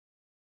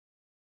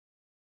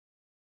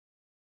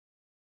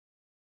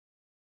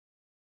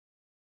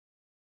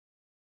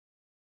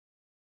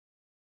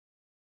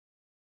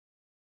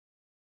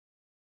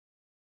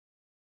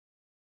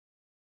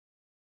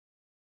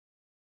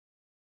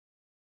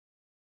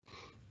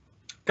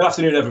Good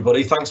afternoon,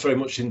 everybody. Thanks very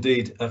much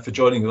indeed for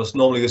joining us.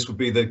 Normally this would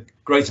be the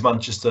Greater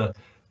Manchester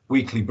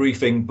weekly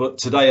briefing, but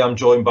today I'm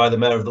joined by the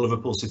Mayor of the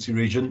Liverpool City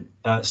region,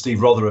 Steve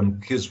Rotheram,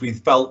 because we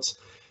felt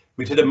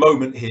we'd hit a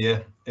moment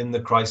here in the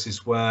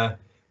crisis where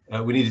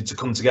we needed to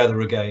come together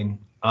again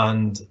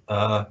and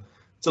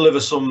deliver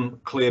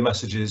some clear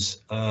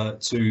messages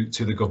to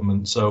the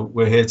government. So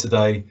we're here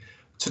today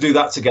to do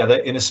that together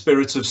in a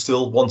spirit of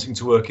still wanting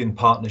to work in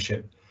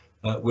partnership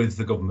with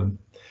the government.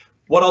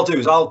 What I'll do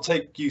is I'll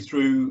take you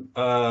through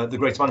the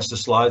Greater Manchester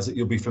slides that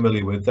you'll be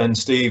familiar with. Then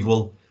Steve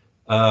will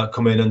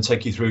come in and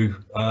take you through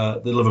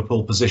the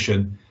Liverpool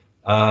position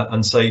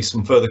and say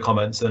some further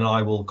comments. Then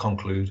I will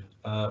conclude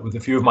with a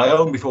few of my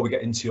own before we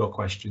get into your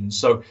questions.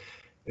 So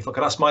if I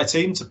could ask my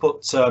team to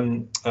put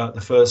the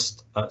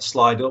first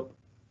slide up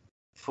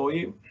for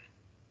you.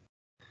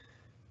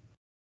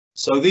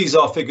 So these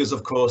are figures,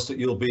 of course, that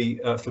you'll be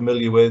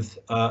familiar with.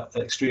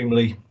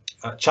 Extremely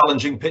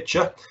challenging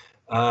picture.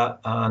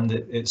 And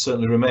it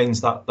certainly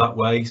remains that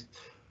way.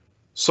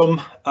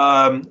 Some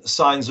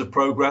signs of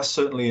progress,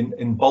 certainly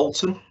in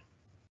Bolton.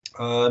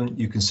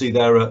 You can see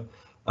there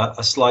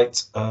a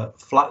slight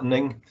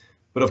flattening,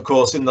 but of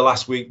course in the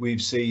last week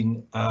we've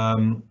seen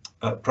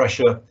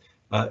pressure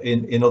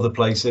in other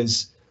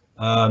places.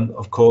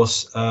 Of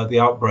course, the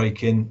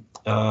outbreak in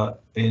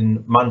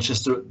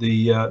Manchester at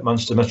the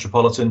Manchester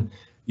Metropolitan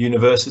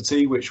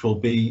University, which will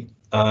be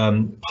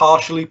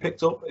partially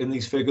picked up in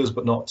these figures,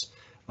 but not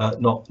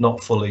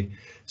fully.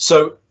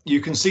 So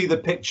you can see the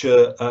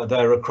picture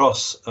there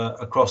across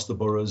the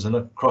boroughs, and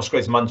across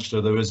Greater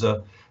Manchester there is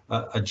a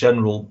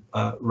general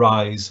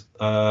rise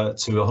to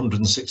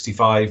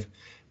 165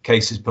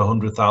 cases per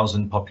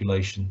 100,000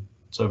 population.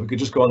 So if we could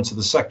just go on to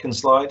the second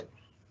slide.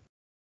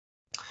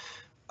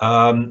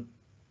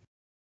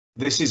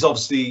 This is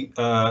obviously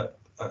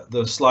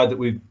the slide that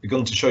we've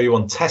begun to show you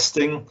on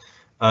testing.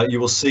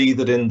 You will see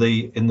that in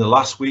the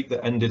last week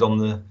that ended on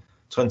the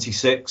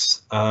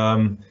 26th,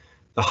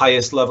 the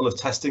highest level of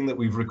testing that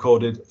we've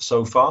recorded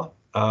so far.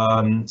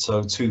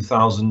 So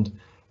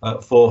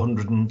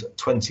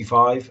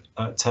 2,425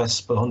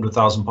 tests per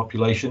 100,000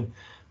 population.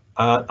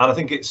 And I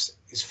think it's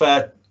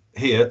fair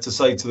here to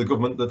say to the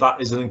government that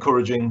that is an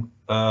encouraging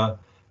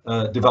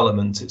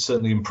development. It's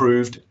certainly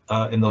improved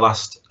in the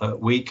last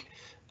week,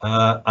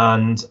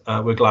 and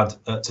we're glad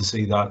to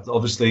see that.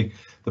 Obviously,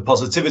 the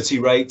positivity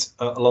rate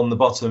along the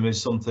bottom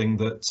is something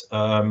that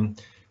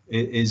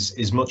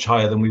is much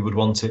higher than we would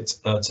want it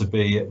to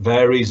be. It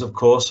varies, of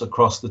course,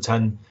 across the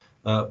 10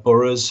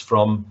 boroughs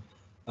from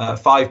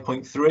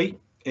 5.3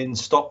 in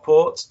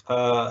Stockport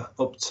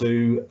up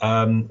to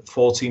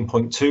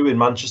 14.2 in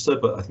Manchester,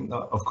 but I think that,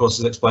 of course,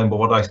 is explained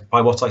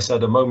by what I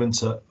said a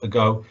moment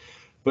ago.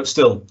 But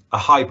still, a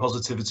high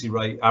positivity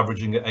rate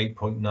averaging at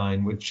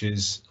 8.9, which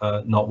is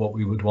not what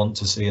we would want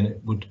to see, and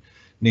it would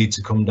need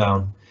to come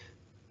down.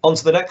 On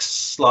to the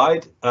next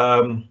slide.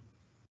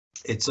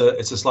 It's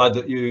a slide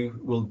that you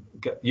will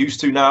get used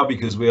to now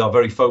because we are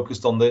very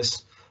focused on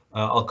this.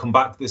 I'll come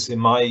back to this in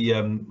my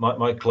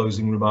my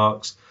closing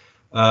remarks,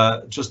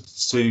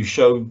 just to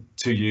show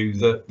to you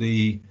that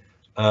the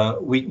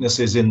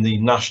weaknesses in the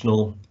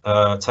national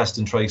test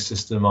and trace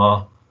system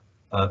are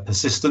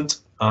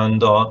persistent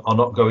and are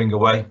not going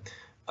away.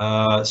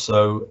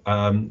 So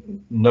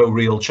no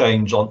real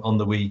change on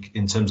the week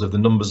in terms of the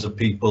numbers of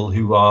people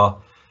who are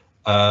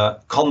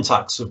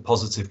contacts of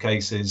positive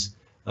cases,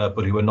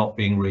 but who are not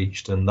being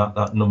reached, and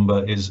that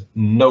number is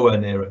nowhere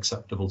near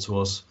acceptable to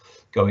us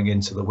going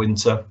into the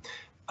winter.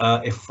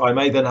 If I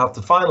may then have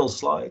the final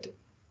slide.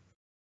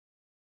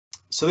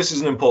 So this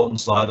is an important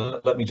slide.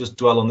 Let me just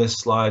dwell on this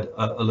slide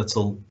a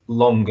little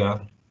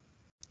longer.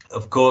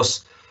 Of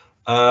course,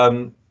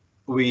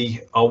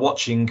 we are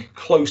watching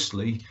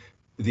closely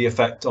the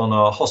effect on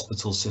our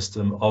hospital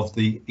system of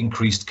the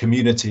increased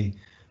community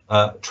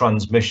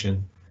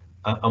transmission.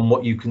 And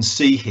what you can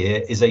see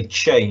here is a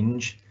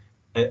change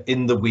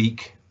in the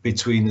week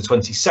between the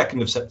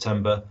 22nd of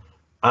September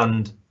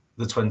and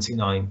the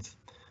 29th,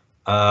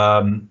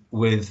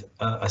 with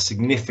a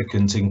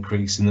significant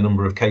increase in the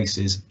number of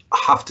cases. I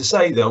have to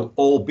say, though,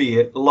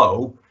 albeit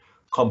low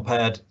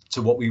compared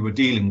to what we were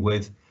dealing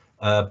with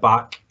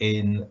back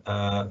in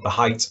the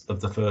height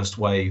of the first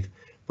wave,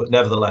 but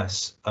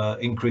nevertheless,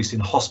 increase in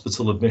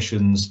hospital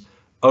admissions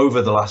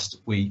over the last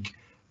week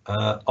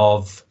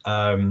of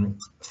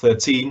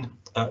 13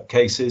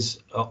 cases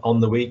on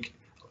the week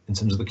in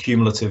terms of the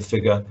cumulative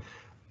figure,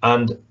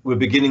 and we're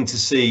beginning to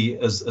see,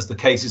 as the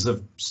cases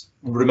have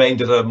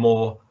remained at a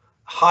more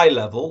high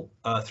level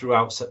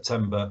throughout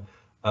September,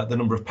 the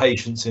number of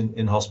patients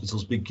in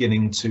hospitals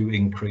beginning to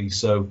increase.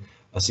 So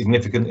a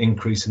significant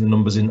increase in the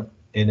numbers in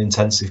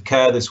intensive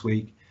care this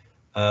week,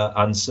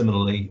 and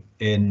similarly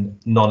in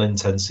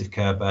non-intensive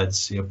care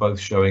beds,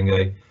 both showing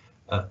a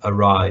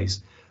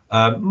rise.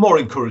 More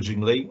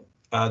encouragingly,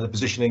 the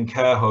position in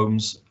care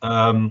homes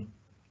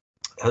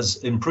has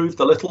improved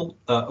a little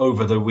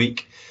over the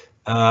week,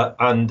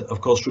 and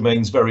of course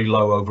remains very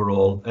low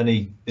overall.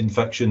 Any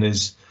infection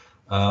is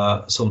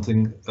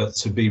something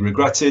to be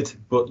regretted,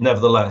 but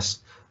nevertheless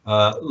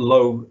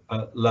low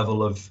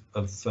level of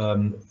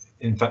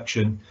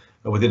infection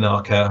within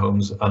our care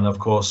homes, and of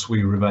course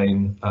we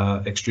remain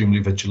extremely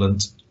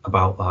vigilant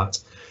about that.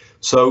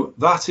 So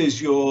that is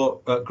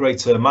your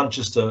Greater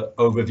Manchester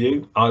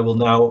overview. I will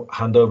now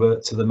hand over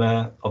to the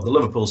Mayor of the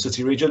Liverpool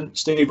City Region,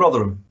 Steve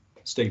Rotheram.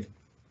 Steve.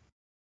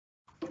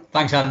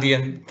 Thanks, Andy,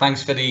 and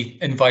thanks for the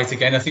invite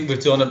again. I think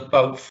we've done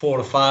about 4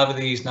 or 5 of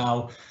these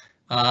now,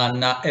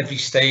 and at every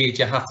stage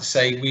I have to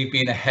say we've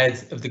been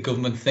ahead of the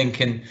government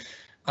thinking,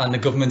 and the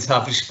government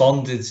have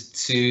responded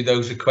to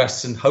those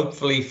requests, and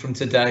hopefully from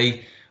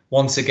today,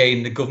 once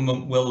again, the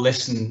government will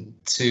listen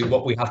to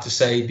what we have to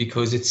say,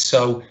 because it's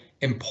so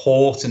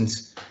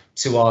important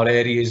to our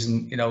areas.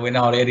 And you know, in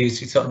our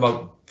areas we're talking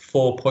about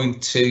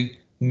 4.2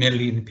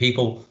 million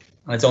people,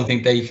 and I don't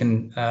think they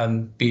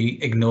can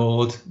be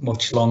ignored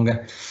much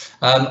longer.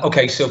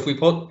 Okay, so if we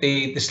put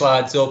the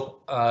slides up,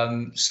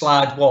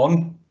 slide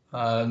 1,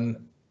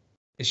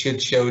 it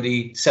should show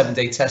the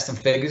 7-day testing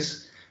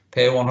figures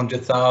per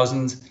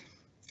 100,000,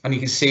 and you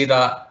can see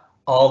that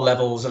our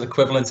levels are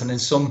equivalent, and in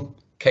some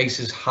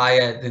cases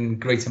higher than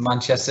Greater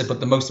Manchester. But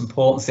the most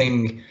important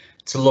thing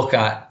to look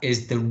at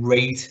is the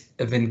rate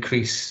of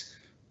increase,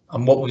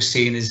 and what we've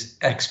seen is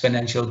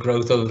exponential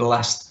growth over the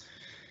last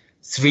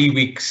 3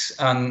 weeks,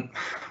 and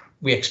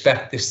we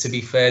expect this to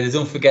be further.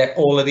 Don't forget,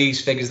 all of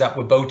these figures that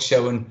we're both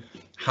showing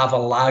have a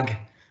lag,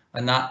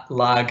 and that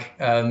lag,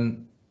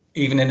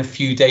 even in a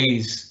few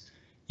days,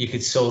 you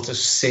could sort of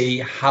see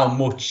how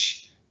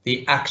much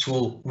the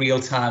actual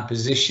real-time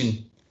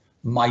position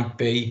might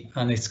be,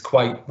 and it's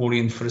quite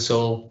worrying for us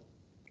all.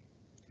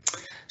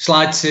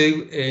 Slide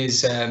 2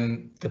 is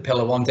the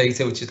Pillar 1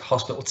 data, which is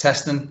hospital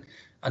testing,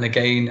 and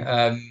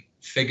again,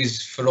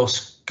 figures for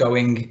us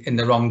going in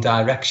the wrong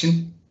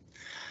direction.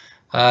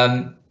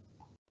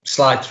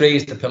 Slide 3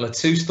 is the Pillar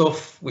 2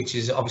 stuff, which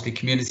is obviously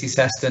community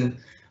testing,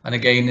 and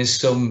again, there's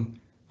some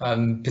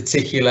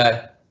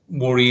particular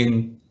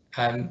worrying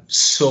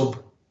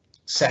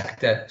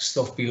sub-sector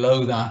stuff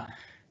below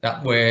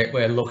that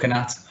we're looking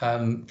at.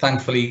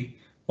 Thankfully,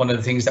 one of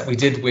the things that we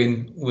did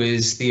win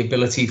was the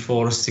ability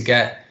for us to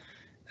get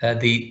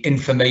the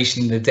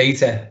information, the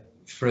data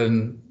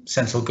from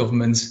central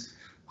government,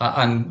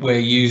 and we're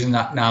using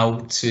that now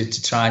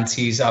to try and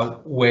tease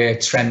out where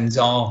trends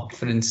are,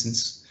 for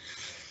instance.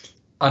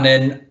 And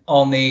then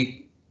on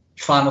the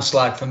final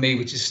slide for me,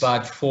 which is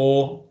slide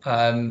 4,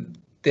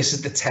 this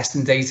is the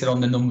testing data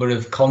on the number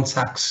of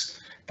contacts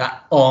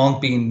that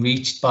aren't being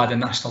reached by the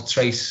national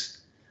test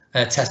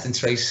and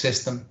trace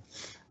system,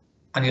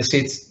 and you'll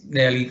see it's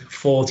nearly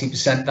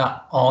 40%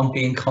 that aren't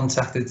being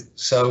contacted.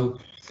 So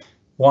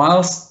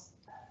whilst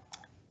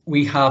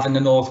we have in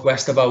the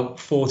northwest about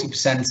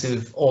 40%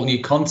 of all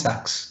new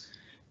contacts,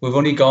 we've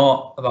only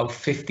got about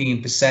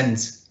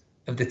 15%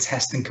 of the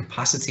testing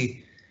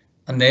capacity,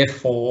 and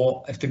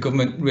therefore if the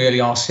government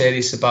really are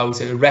serious about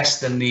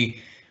arresting the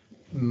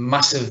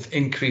massive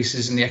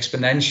increases in the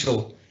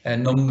exponential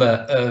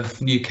number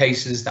of new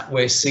cases that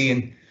we're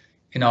seeing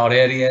in our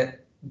area,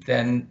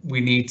 then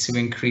we need to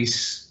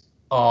increase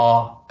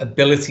our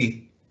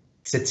ability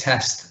to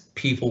test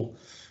people,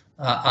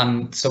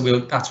 and so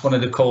that's one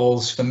of the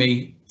calls for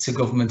me to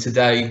government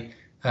today.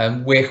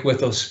 Work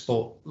with us,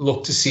 but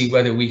look to see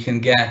whether we can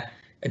get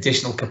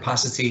additional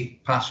capacity,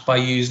 perhaps by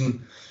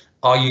using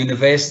our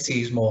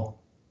universities more.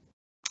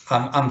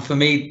 And for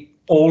me,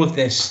 all of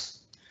this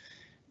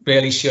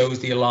really shows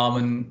the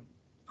alarming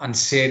and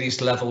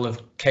serious level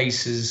of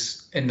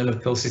cases in the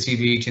Liverpool City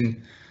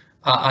region,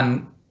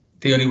 and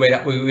the only way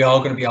that we are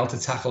going to be able to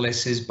tackle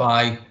this is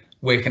by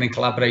working in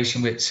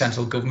collaboration with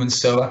central government.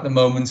 So at the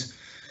moment,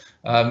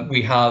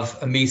 we have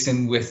a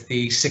meeting with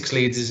the 6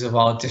 leaders of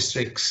our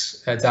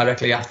districts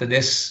directly after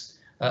this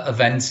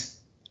event,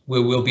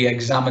 where we'll be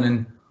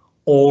examining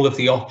all of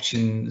the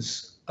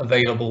options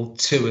available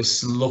to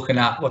us and looking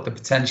at what the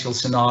potential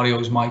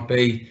scenarios might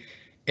be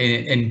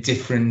in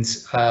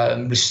different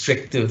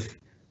restrictive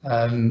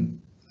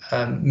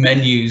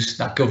menus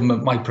that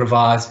government might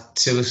provide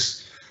to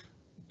us.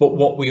 But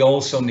what we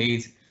also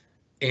need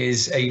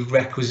is a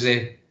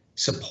requisite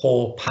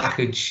support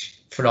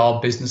package for our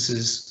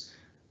businesses.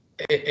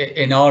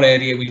 In our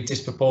area, we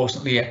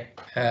disproportionately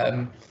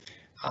have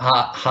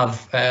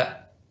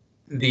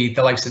the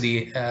likes of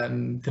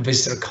the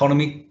visitor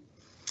economy,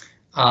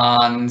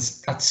 and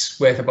that's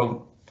worth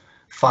about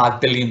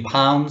 £5 billion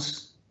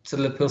to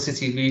the Liverpool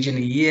City region a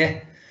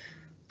year,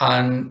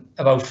 and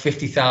about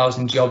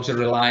 50,000 jobs are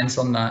reliant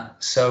on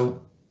that.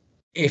 So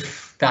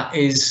if that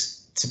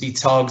is to be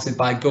targeted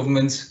by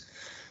government,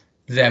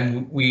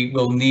 then we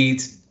will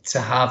need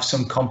to have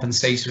some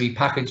compensatory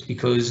package,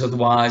 because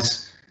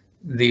otherwise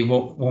there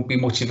won't be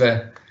much of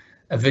a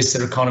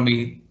visitor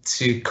economy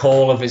to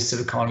call a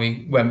visitor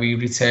economy when we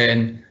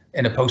return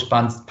in a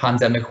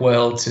post-pandemic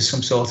world to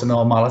some sort of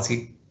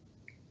normality.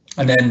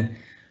 And then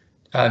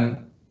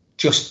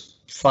just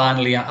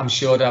finally, I'm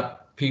sure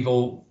that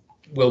people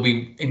will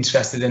be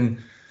interested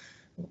in,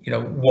 you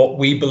know, what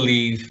we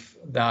believe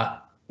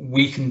that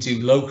we can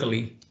do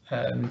locally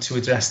to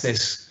address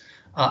this.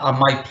 And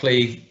my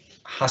plea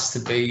has to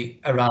be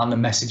around the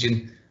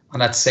messaging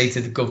And I'd say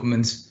to the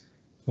government,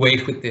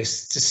 work with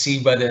this to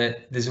see whether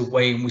there's a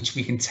way in which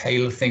we can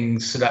tailor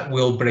things so that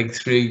will break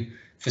through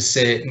for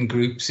certain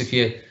groups. If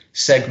you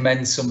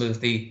segment some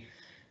of the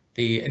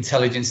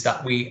intelligence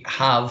that we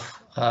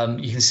have,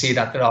 you can see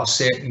that there are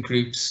certain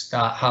groups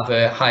that have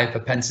a higher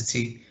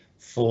propensity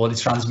for the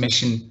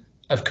transmission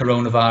of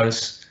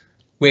coronavirus.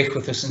 Work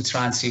with us and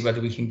try and see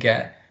whether we can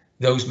get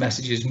those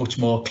messages much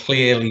more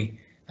clearly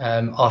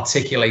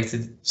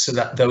articulated so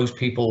that those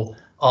people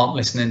aren't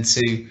listening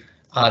to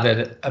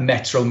either a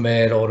Metro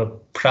Mayor or a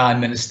Prime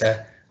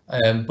Minister,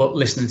 but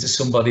listening to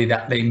somebody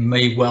that they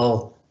may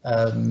well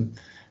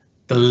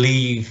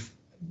believe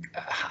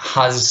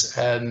has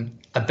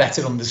a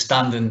better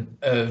understanding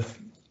of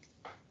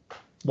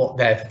what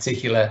their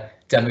particular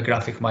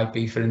demographic might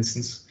be, for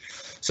instance.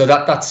 So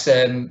that's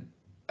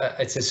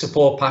it's a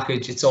support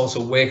package. It's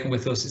also working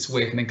with us. It's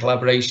working in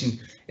collaboration.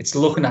 It's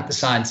looking at the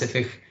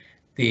scientific,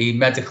 the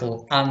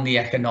medical and the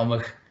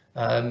economic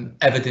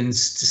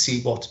evidence to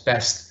see what's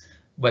best,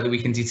 whether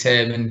we can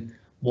determine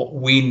what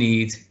we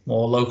need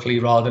more locally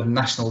rather than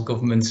national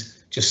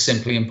government just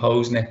simply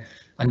imposing it.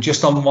 And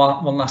just on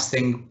one last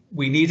thing,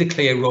 we need a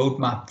clear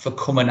roadmap for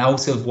coming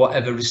out of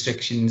whatever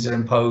restrictions are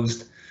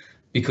imposed,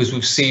 because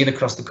we've seen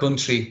across the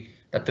country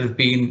that there have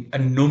been a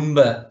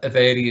number of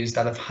areas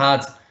that have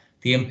had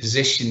the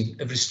imposition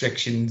of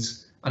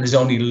restrictions, and there's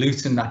only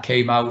Luton that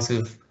came out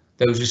of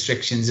those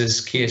restrictions, as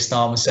Keir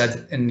Starmer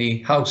said in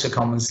the House of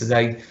Commons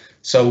today.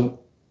 So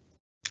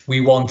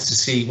we want to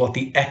see what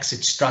the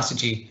exit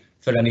strategy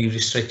for any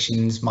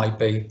restrictions might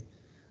be.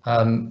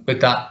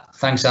 With that,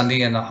 thanks,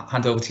 Andy, and I'll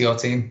hand over to your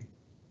team.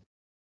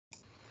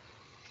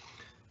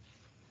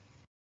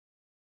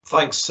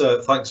 Thanks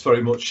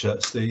very much,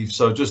 Steve.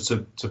 So just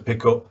to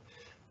pick up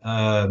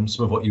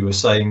some of what you were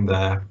saying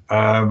there,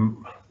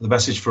 the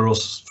message from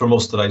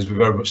us today is we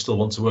very much still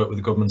want to work with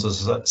the government.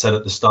 As I said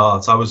at the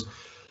start, I was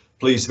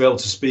pleased to be able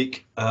to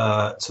speak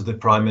to the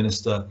Prime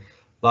Minister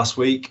last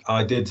week.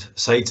 I did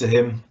say to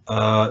him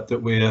that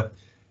we're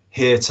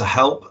here to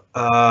help.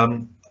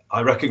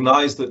 I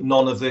recognise that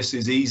none of this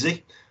is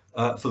easy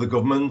for the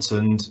government,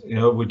 and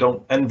we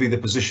don't envy the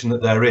position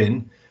that they're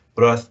in.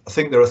 But I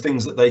think there are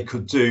things that they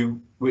could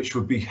do which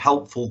would be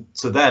helpful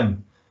to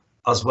them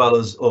as well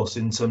as us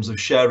in terms of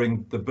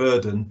sharing the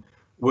burden,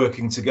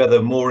 working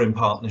together more in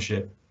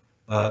partnership,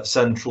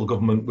 central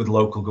government with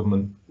local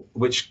government,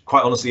 which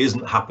quite honestly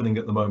isn't happening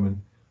at the moment.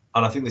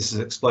 And I think this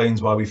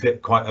explains why we've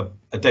hit quite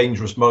a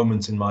dangerous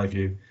moment, in my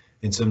view,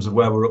 in terms of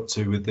where we're up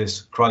to with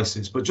this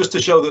crisis. But just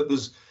to show that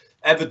there's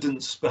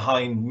evidence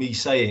behind me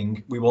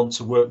saying we want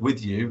to work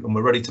with you and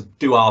we're ready to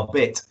do our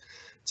bit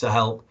to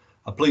help,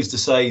 I'm pleased to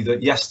say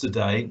that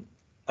yesterday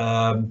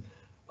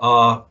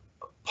our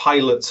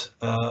pilot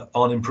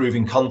on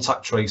improving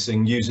contact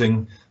tracing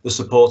using the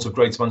support of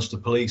Greater Manchester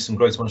Police and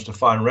Greater Manchester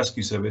Fire and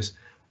Rescue Service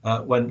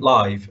went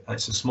live.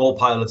 It's a small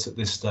pilot at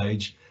this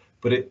stage,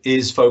 but it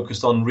is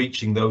focused on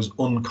reaching those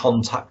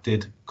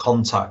uncontacted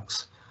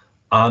contacts.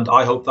 And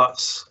I hope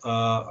that's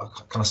a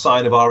kind of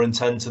sign of our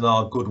intent and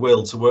our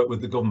goodwill to work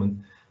with the government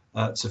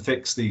to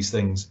fix these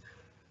things.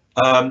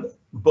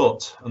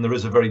 But, and there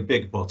is a very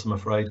big but, I'm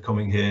afraid,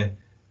 coming here,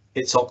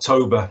 it's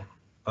October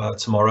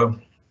tomorrow.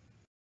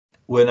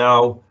 We're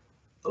now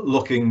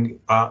looking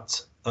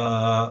at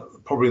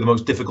probably the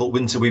most difficult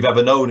winter we've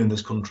ever known in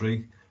this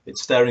country.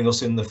 It's staring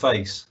us in the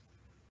face,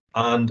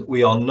 and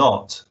we are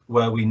not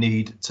where we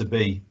need to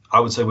be. I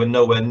would say we're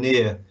nowhere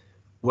near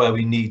where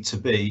we need to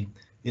be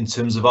in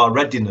terms of our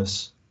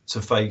readiness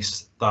to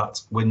face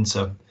that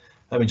winter.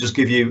 Let me just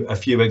give you a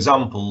few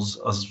examples.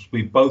 As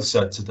we've both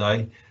said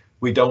today,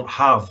 we don't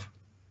have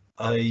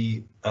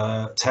a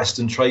test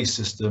and trace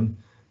system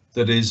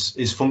that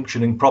is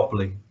functioning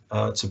properly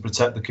to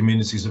protect the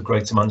communities of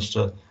Greater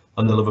Manchester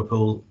and the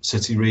Liverpool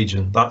City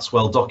region. That's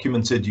well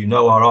documented. You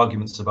know our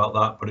arguments about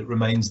that, but it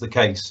remains the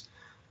case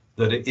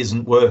that it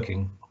isn't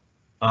working.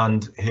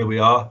 And here we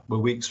are, we're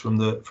weeks from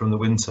the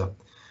winter.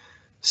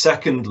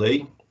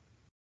 Secondly,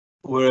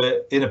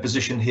 we're in a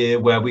position here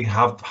where we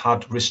have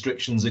had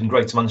restrictions in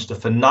Greater Manchester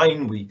for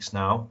 9 weeks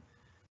now,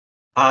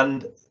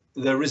 and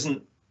there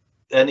isn't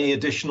any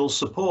additional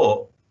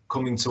support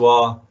coming to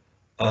our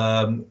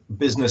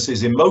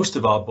businesses in most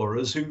of our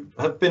boroughs who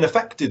have been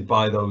affected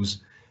by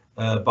those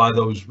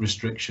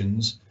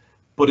restrictions.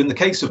 But in the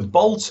case of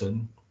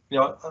Bolton,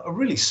 a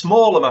really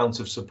small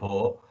amount of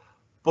support,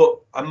 but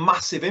a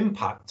massive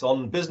impact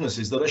on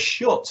businesses that are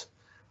shut.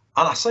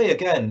 And I say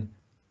again,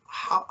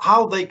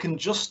 how they can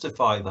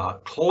justify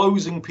that,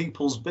 closing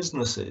people's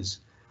businesses,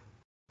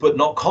 but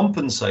not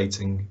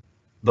compensating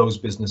those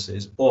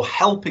businesses or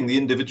helping the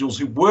individuals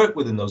who work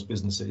within those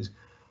businesses,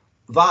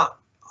 that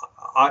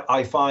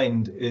I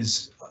find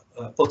is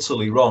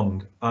utterly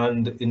wrong.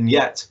 And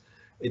yet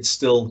it's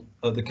still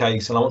the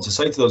case. And I want to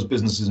say to those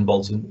businesses in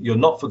Bolton, you're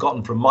not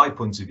forgotten from my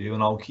point of view,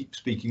 and I'll keep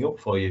speaking up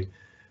for you.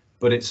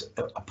 But it's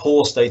a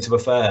poor state of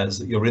affairs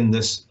that you're in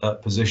this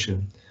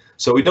position.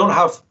 So we don't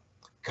have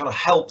kind of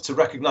help to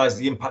recognise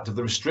the impact of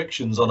the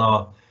restrictions on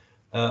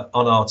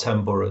our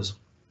 10 boroughs.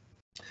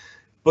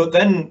 But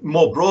then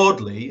more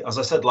broadly, as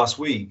I said last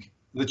week,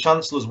 the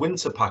Chancellor's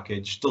winter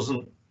package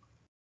doesn't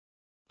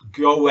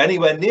go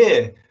anywhere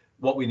near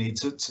what we need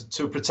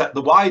to protect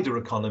the wider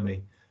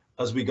economy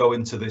as we go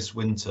into this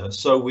winter.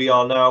 So we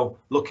are now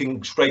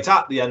looking straight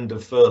at the end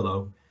of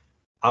furlough,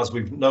 as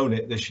we've known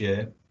it this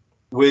year,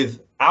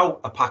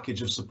 without a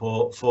package of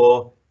support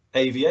for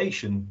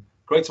aviation.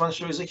 Greater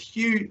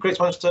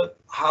Manchester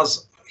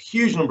has a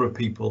huge number of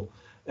people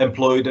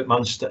employed at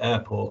Manchester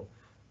Airport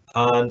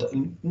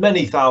and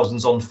many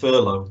thousands on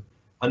furlough,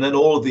 and then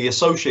all of the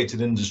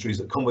associated industries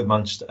that come with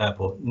Manchester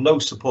Airport. No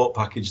support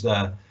package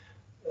there.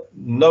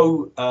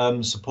 No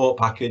support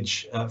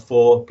package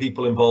for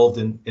people involved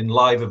in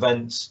live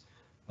events,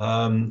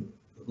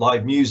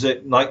 live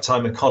music,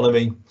 nighttime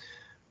economy,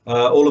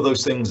 all of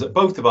those things that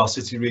both of our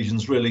city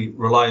regions really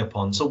rely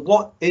upon. So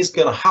what is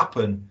going to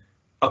happen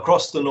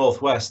across the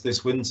Northwest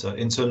this winter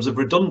in terms of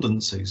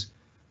redundancies?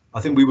 I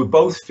think we would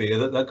both fear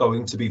that they're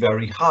going to be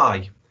very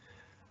high.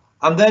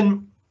 And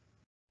then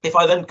if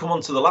I then come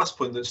on to the last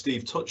point that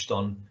Steve touched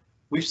on,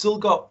 we've still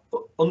got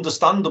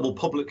understandable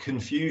public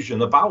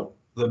confusion about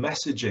the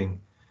messaging.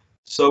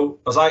 So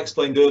as I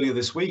explained earlier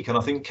this week, and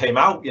I think came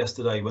out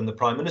yesterday when the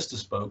Prime Minister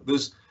spoke,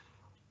 there's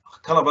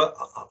kind of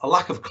a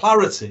lack of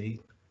clarity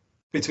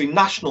between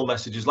national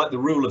messages like the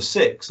rule of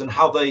six and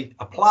how they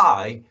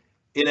apply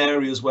in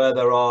areas where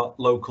there are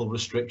local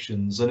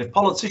restrictions. And if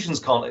politicians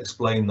can't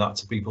explain that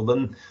to people,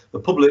 then the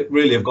public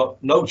really have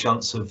got no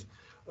chance of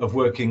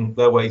working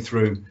their way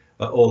through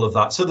all of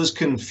that. So there's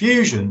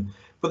confusion,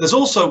 but there's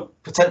also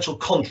potential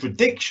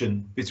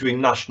contradiction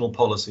between national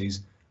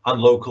policies and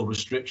local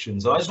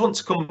restrictions. And I just want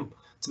to come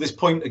to this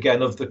point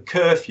again of the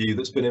curfew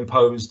that's been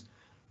imposed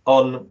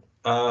on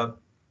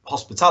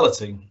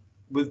hospitality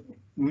with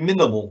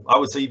minimal, I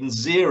would say even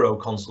zero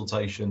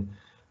consultation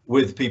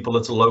with people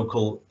at a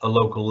local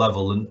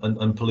level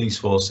and police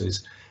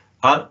forces.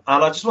 And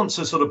I just want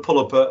to sort of pull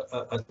up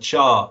a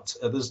chart.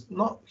 There's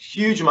not a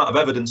huge amount of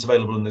evidence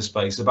available in this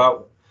space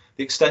about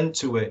the extent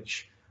to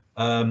which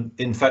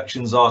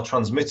infections are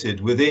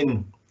transmitted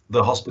within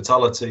the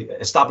hospitality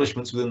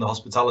establishments within the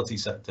hospitality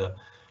sector.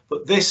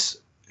 But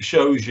this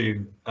shows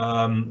you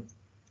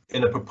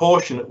in a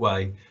proportionate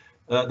way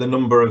the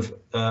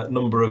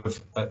number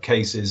of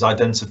cases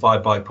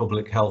identified by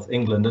Public Health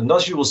England, and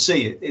as you will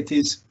see, it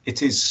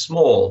is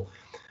small,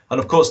 and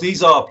of course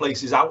these are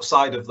places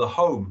outside of the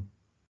home,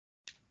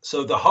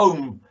 so the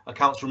home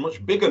accounts for a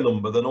much bigger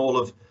number than all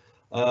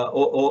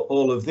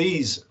of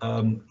these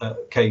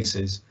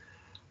cases.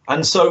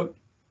 And so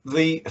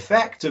the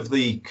effect of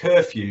the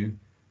curfew,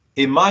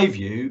 in my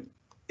view,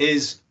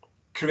 is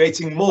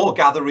creating more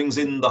gatherings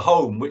in the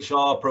home which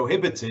are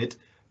prohibited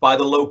by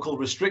the local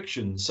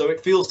restrictions. So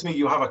it feels to me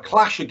you have a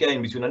clash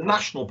again between a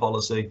national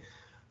policy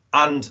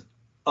and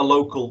a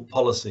local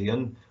policy.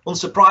 And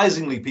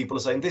unsurprisingly, people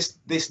are saying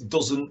this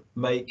doesn't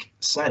make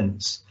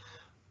sense.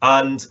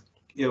 And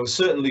you know,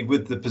 certainly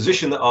with the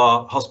position that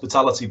our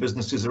hospitality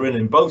businesses are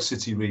in both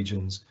city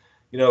regions,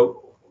 you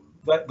know,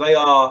 they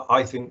are,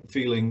 I think,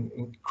 feeling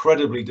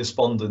incredibly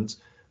despondent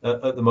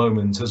at the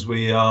moment as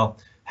we are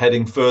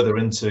heading further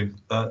into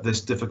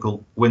this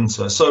difficult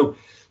winter. So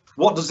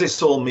what does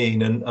this all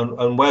mean,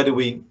 and where do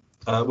we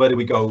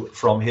go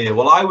from here?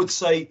 Well, I would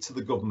say to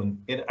the government,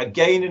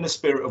 again in a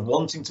spirit of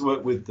wanting to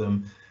work with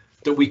them,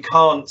 that we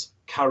can't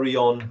carry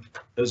on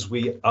as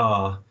we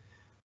are.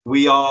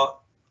 We are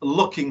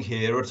looking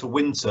here at a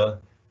winter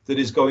that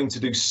is going to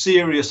do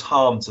serious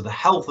harm to the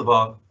health of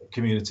our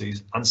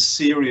communities and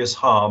serious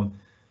harm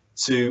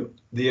to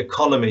the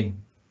economy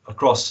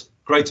across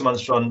Greater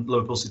Manchester and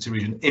Liverpool City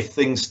region if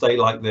things stay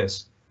like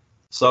this.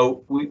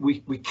 So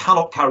we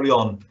cannot carry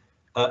on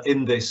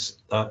in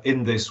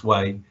this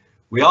way.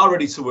 We are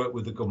ready to work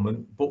with the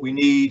government, but we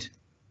need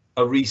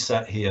a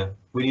reset here.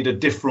 We need a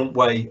different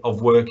way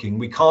of working.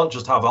 We can't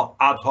just have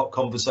ad hoc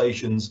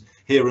conversations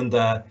here and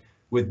there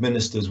with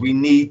ministers. We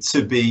need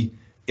to be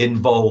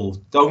involved.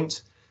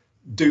 Don't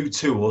do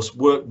to us,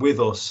 work with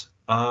us.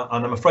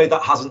 And I'm afraid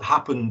that hasn't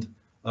happened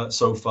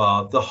so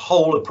far. The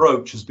whole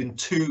approach has been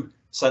too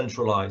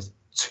centralised,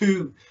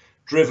 too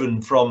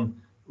driven from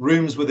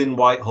rooms within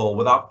Whitehall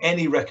without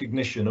any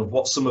recognition of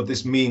what some of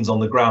this means on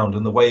the ground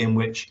and the way in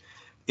which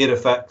it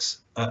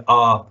affects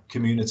our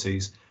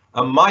communities.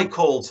 And my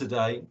call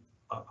today,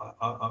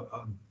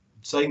 I'm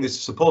saying this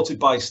supported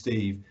by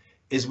Steve,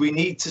 is we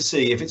need to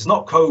see, if it's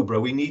not COBRA,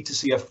 we need to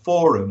see a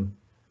forum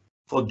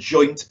for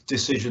joint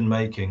decision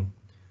making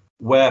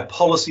where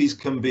policies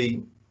can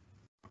be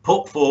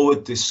put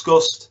forward,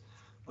 discussed,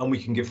 and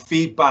we can give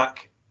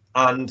feedback,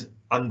 and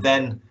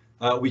then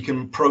we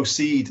can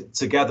proceed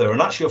together.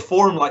 And actually a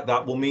forum like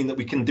that will mean that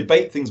we can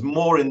debate things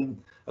more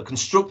in a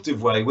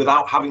constructive way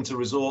without having to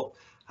resort,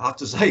 I have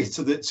to say,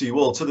 to you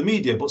all, to the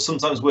media. But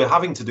sometimes we're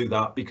having to do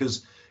that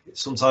because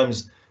it's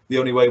sometimes the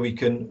only way we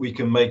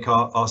can make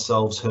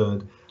ourselves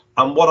heard.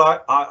 And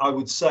what I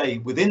would say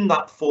within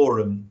that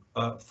forum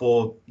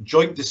for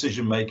joint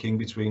decision making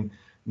between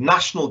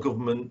national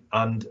government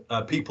and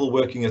people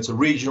working at a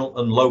regional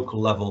and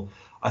local level,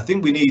 I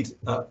think we need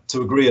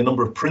to agree a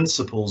number of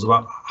principles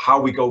about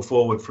how we go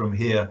forward from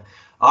here.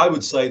 I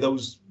would say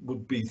those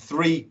would be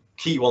three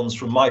key ones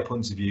from my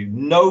point of view.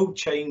 No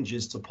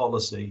changes to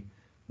policy,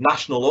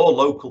 national or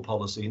local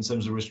policy in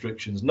terms of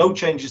restrictions, no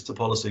changes to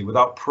policy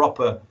without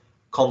proper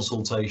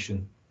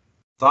consultation.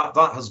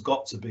 That has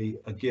got to be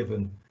a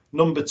given.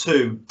 Number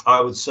two,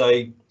 I would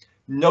say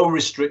no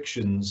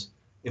restrictions.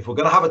 If we're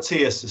going to have a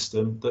tier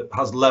system that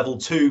has level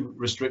 2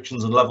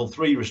 restrictions and level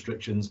 3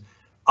 restrictions,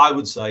 I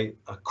would say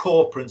a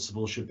core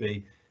principle should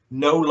be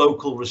no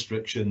local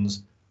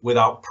restrictions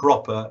without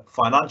proper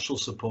financial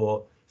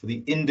support for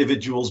the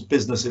individuals,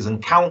 businesses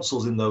and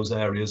councils in those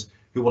areas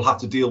who will have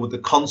to deal with the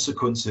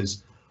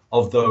consequences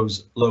of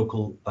those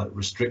local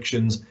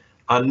restrictions.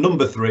 And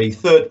number three,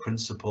 third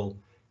principle,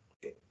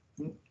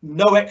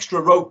 no extra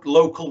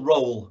local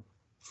role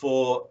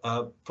for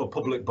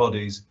public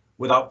bodies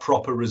without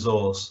proper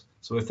resource.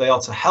 So if they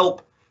are to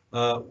help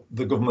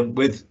the government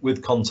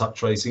with contact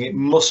tracing, it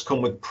must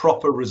come with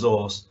proper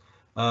resource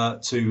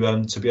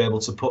to be able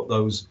to put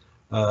those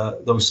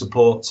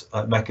support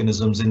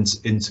mechanisms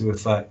into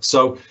effect.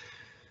 So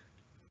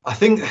I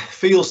think it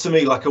feels to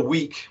me like a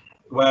week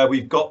where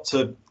we've got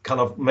to kind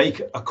of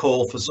make a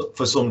call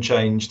for some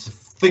change.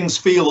 Things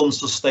feel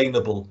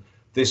unsustainable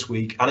this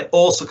week, and it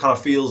also kind of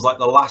feels like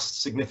the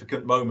last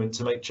significant moment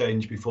to make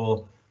change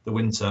before the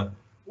winter.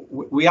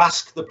 We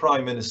ask the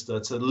Prime Minister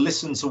to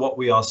listen to what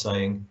we are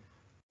saying.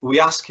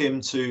 We ask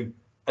him to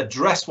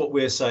address what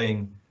we're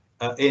saying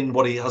in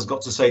what he has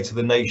got to say to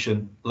the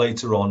nation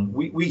later on.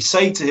 We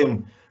say to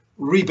him,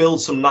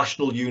 rebuild some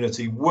national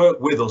unity, work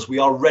with us. We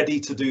are ready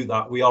to do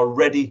that. We are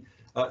ready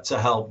to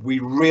help. We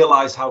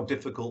realise how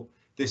difficult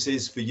this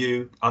is for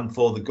you and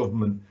for the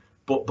government,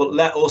 but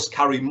let us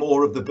carry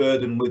more of the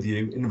burden with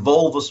you,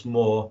 involve us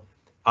more,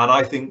 and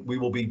I think we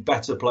will be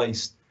better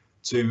placed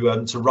to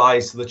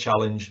rise to the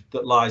challenge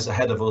that lies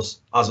ahead of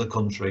us as a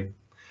country.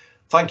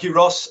 Thank you,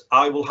 Ross.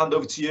 I will hand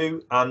over to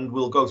you and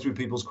we'll go through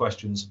people's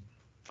questions.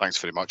 Thanks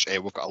very much.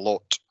 We've got a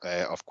lot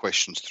of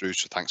questions through,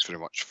 so thanks very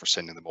much for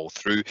sending them all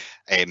through.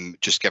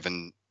 Just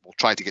given, we'll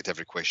try to get to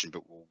every question,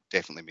 but we'll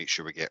definitely make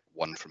sure we get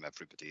one from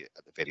everybody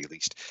at the very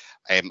least.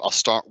 I'll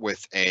start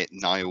with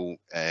Niall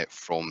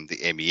from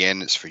the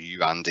MEN. It's for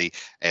you, Andy.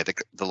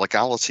 The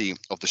legality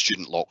of the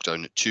student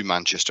lockdown at 2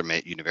 Manchester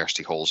Met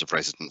University halls of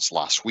residence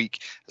last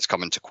week has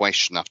come into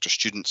question after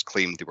students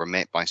claimed they were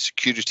met by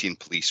security and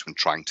police when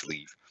trying to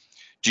leave.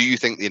 Do you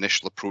think the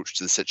initial approach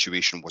to the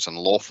situation was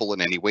unlawful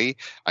in any way,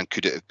 and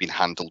could it have been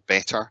handled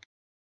better?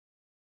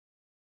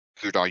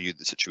 Could argue that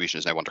the situation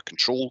is now under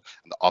control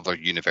and that other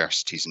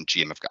universities and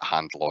GM have got a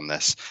handle on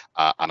this?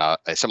 And a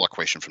similar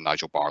question from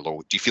Nigel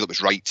Barlow. Do you feel it was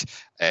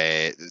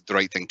the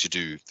right thing to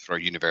do for our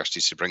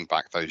universities to bring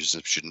back thousands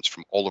of students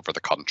from all over the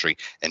country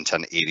into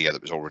an area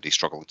that was already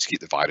struggling to keep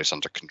the virus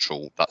under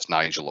control? That's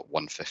Nigel at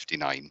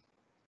 159.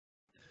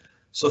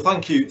 So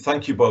thank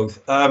you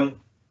both.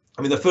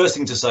 I mean, the first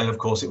thing to say, of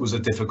course, it was a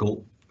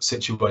difficult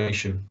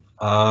situation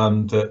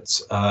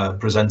that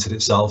presented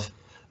itself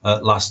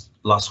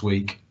last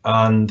week,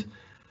 and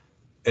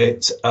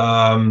it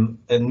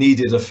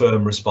needed a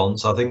firm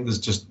response. I think there's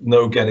just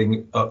no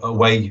getting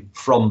away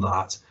from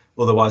that.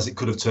 Otherwise, it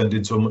could have turned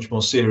into a much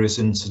more serious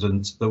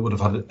incident that would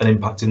have had an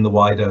impact in the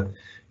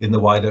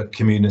wider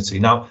community.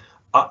 Now,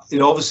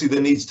 obviously,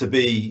 there needs to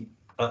be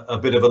a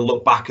bit of a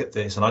look back at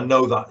this, and I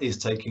know that is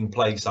taking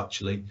place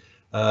actually.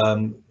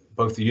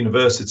 Both the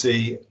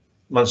university,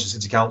 Manchester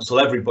City Council,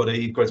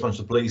 everybody, Greater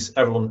Manchester Police,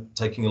 everyone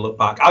taking a look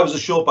back. I was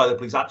assured by the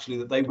police actually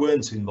that they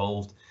weren't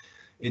involved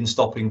in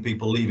stopping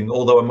people leaving,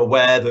 although I'm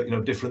aware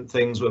that different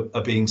things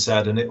are being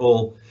said, and it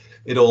all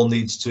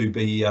needs to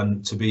be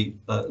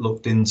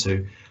looked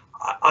into.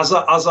 As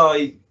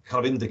I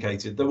kind of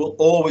indicated, there will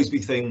always be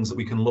things that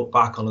we can look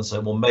back on and say,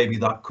 well, maybe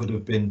that could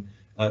have been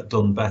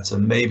done better.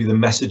 Maybe the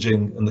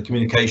messaging and the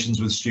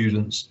communications with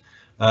students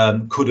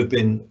could have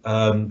been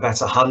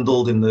better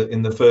handled in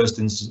the first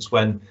instance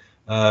when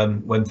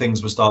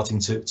things were starting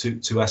to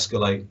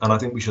escalate, and I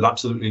think we should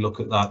absolutely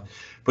look at that.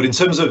 But in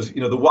terms of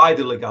the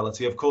wider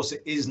legality, of course,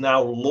 it is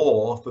now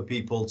law for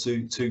people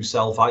to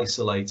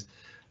self-isolate,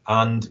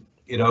 and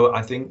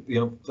I think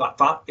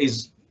that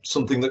is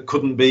something that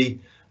couldn't be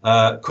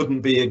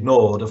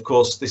ignored. Of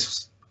course,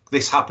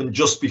 this happened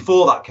just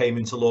before that came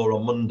into law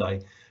on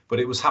Monday, but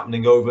it was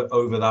happening over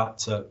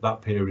that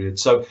period.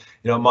 So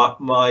my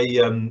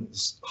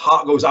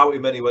heart goes out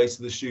in many ways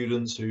to the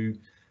students who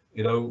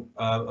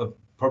are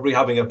probably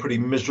having a pretty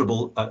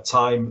miserable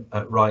time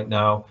right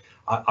now.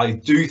 I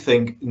do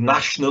think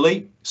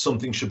nationally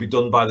something should be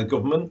done by the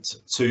government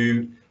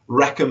to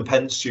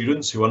recompense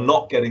students who are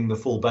not getting the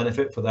full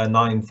benefit for their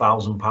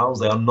 £9,000.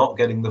 They are not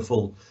getting the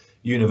full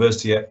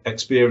university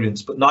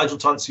experience. But Nigel,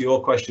 to answer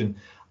your question,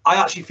 I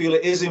actually feel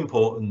it is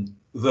important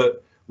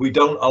that we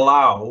don't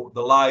allow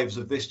the lives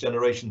of this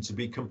generation to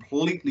be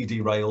completely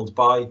derailed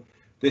by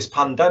this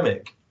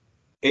pandemic.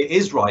 It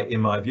is right,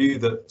 in my view,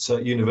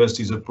 that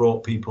universities have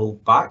brought people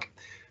back.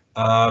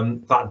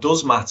 That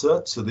does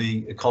matter to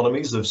the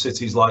economies of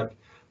cities like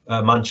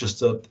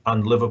Manchester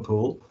and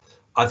Liverpool.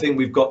 I think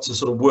we've got to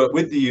sort of work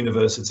with the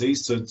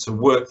universities to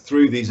work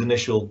through these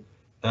initial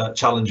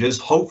challenges.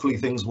 Hopefully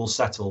things will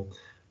settle.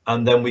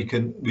 and then we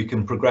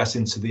can progress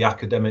into the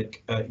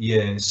academic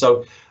year.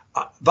 So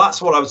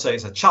that's what I would say.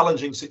 It's a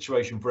challenging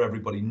situation for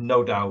everybody,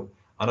 no doubt,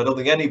 and I don't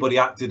think anybody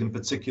acted in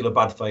particular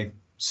bad faith,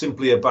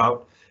 simply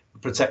about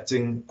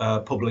protecting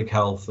public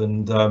health,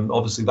 and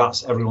obviously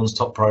that's everyone's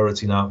top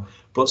priority now.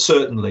 But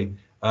certainly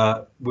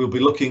we'll be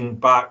looking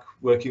back,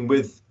 working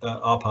with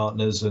our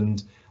partners,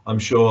 and I'm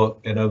sure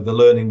the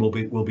learning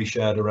will be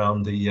shared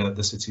around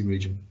the city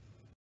region.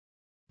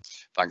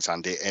 Thanks,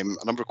 Andy.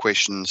 A number of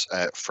questions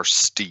for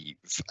Steve.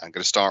 I'm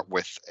going to start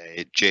with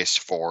Jess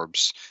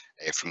Forbes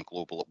from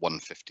Global at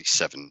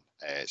 157.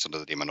 It's under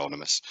the name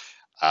Anonymous.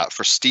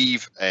 For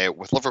Steve,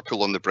 with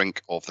Liverpool on the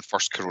brink of the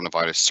first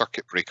coronavirus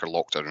circuit breaker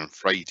lockdown on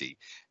Friday,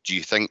 do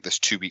you think this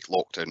 2-week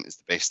lockdown is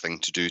the best thing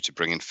to do to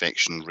bring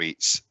infection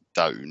rates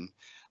down?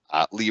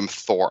 Liam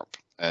Thorpe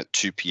at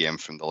 2 p.m.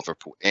 from the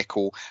Liverpool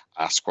Echo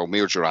asks, while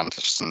Mayor Joe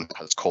Anderson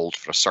has called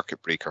for a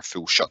circuit breaker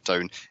full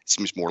shutdown, it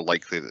seems more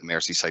likely that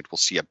Merseyside will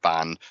see a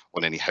ban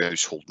on any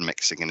household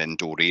mixing in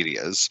indoor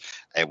areas.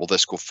 Will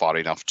this go far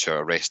enough to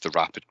arrest the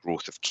rapid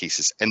growth of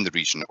cases in the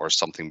region, or is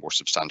something more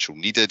substantial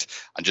needed?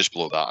 And just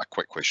below that, a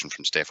quick question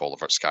from Steph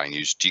Oliver at Sky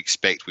News. Do you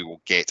expect we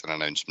will get an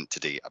announcement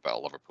today about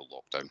a Liverpool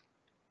lockdown?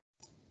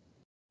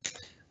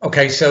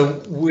 Okay,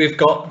 so we've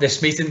got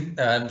this meeting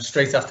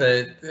straight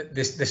after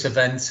this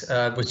event,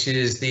 which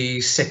is the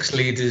 6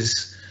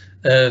 leaders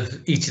of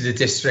each of the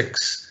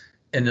districts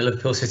in the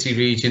Liverpool City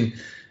region,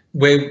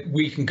 where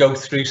we can go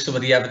through some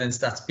of the evidence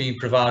that's being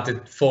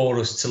provided for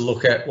us to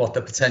look at what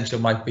the potential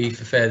might be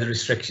for further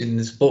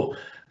restrictions. But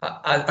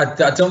I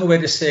don't know where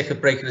the circuit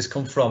breaker has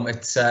come from.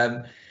 It's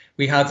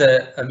we had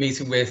a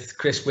meeting with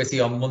Chris Whitty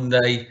on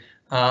Monday,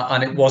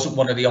 and it wasn't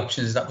one of the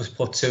options that was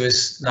put to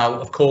us. Now,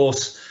 of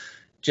course,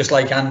 just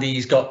like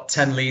Andy's got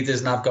 10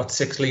 leaders and I've got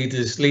 6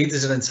 leaders,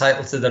 leaders are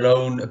entitled to their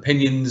own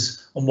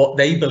opinions on what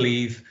they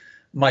believe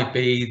might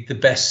be the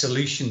best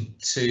solution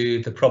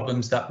to the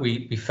problems that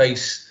we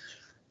face.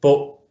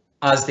 But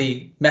as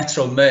the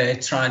Metro Mayor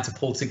trying to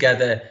pull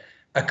together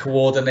a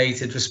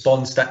coordinated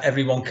response that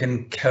everyone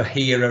can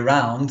cohere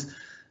around,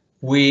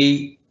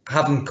 we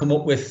haven't come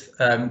up with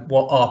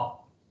what our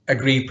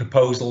agreed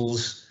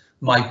proposals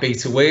might be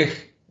to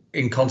work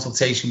in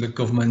consultation with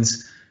government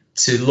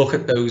to look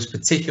at those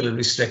particular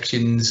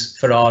restrictions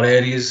for our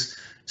areas.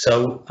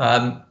 So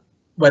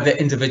whether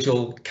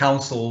individual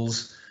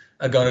councils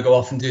are going to go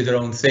off and do their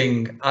own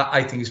thing,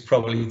 I think is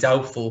probably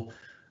doubtful.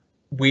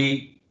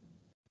 We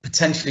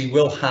potentially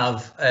will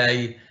have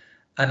an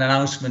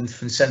announcement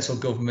from central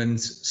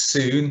government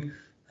soon.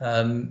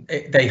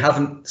 They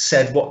haven't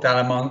said what that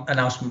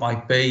announcement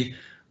might be.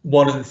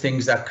 One of the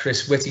things that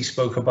Chris Whitty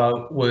spoke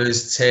about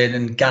was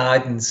turning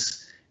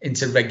guidance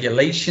into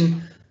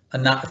regulation.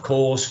 And that, of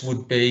course,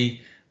 would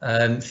be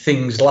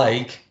things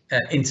like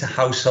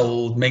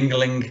inter-household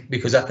mingling,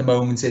 because at the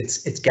moment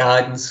it's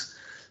guidance.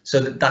 So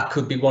that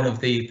could be one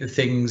of the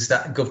things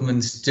that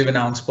governments do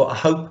announce. But I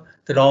hope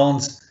there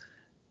aren't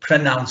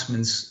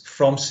pronouncements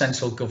from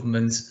central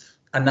government,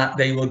 and that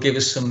they will give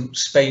us some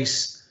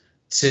space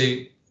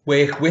to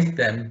work with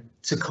them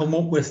to come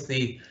up with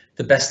the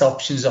best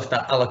options of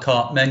that a la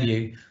carte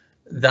menu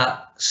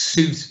that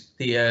suit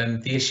the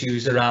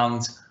issues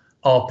around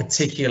our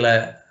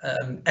particular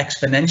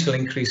exponential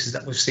increases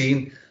that we've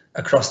seen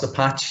across the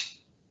patch.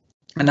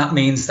 And that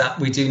means that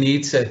we do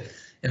need to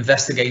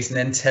investigate and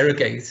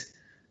interrogate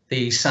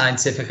the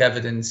scientific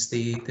evidence,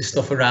 the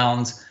stuff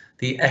around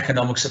the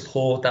economic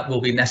support that will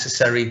be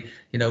necessary,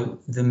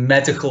 the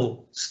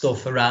medical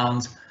stuff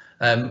around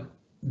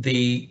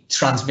the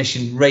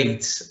transmission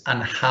rates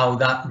and how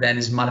that then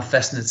is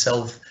manifesting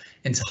itself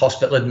into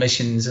hospital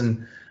admissions.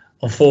 And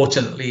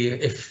unfortunately,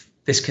 if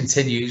this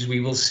continues, we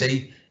will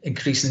see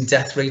increasing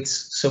death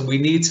rates. So we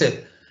need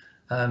to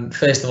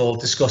first of all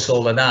discuss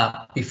all of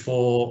that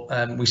before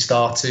we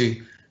start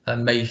to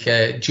make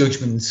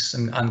judgments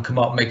and come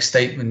out and make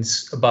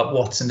statements about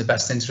what's in the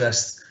best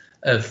interest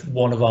of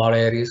one of our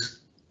areas.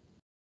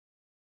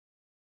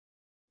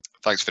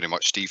 Thanks very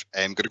much, Steve.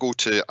 I'm going to go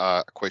to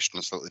a question on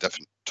a slightly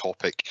different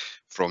topic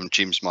from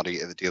James Murray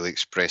at the Daily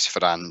Express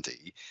for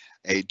Andy.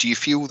 Do you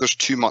feel there's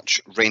too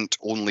much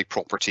rent-only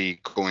property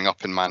going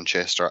up in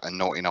Manchester and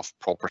not enough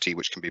property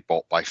which can be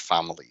bought by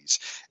families?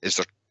 Is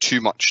there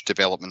too much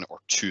development or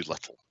too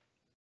little?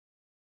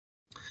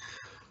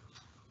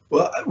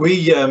 Well,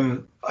 we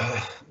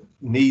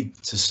need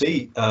to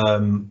see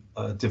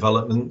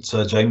development,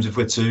 James, if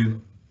we're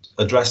to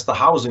address the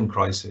housing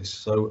crisis.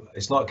 So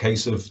it's not a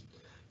case of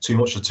too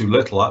much or too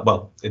little.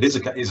 Well, it's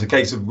a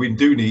case of we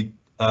do need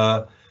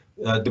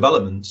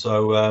development.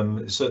 So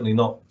it's certainly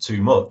not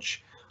too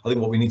much. I think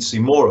what we need to see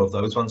more of,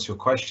 though, to answer your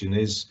question,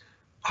 is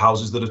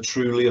houses that are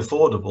truly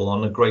affordable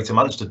on a Greater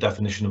Manchester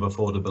definition of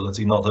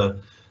affordability, not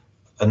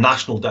a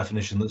national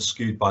definition that's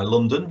skewed by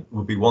London,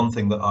 would be one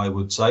thing that I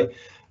would say.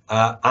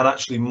 And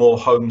actually more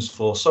homes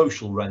for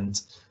social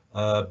rent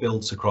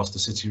built across the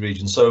city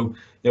region. So,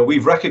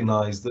 we've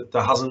recognised that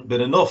there hasn't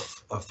been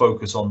enough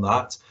focus on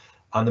that.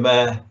 And the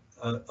Mayor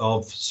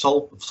of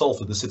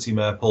Salford, the City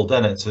Mayor, Paul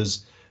Dennett,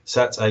 has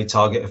set a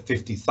target of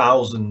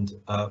 50,000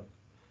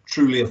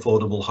 truly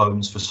affordable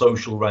homes for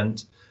social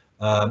rent,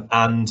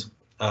 and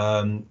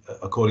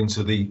according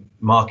to the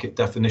market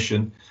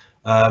definition,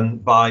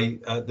 by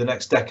the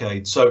next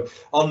decade. So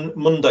on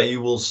Monday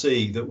you will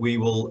see that we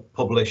will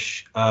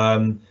publish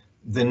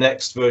the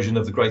next version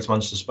of the Greater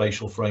Manchester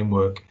Spatial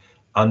Framework,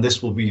 and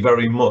this will be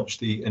very much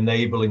the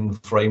enabling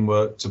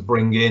framework to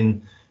bring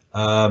in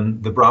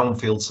the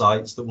brownfield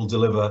sites that will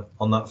deliver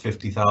on that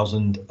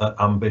 50,000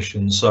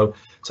 ambition. So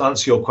to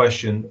answer your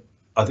question,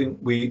 I think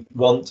we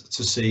want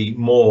to see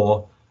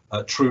more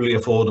truly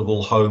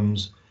affordable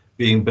homes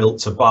being built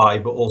to buy,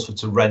 but also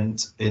to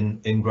rent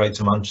in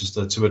Greater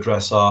Manchester to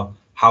address our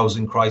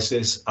housing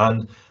crisis.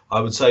 And I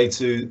would say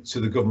to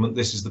the government,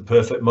 this is the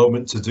perfect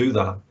moment to do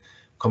that.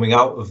 Coming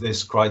out of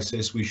this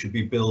crisis, we should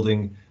be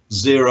building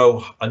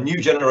a new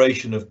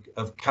generation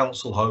of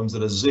council homes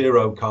that are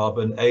zero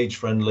carbon, age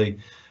friendly.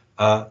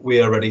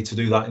 We are ready to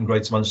do that in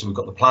Greater Manchester. We've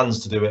got the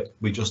plans to do it.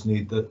 We just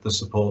need the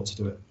support to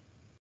do it.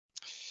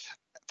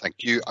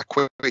 Thank you. A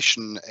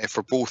question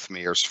for both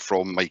mayors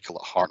from Michael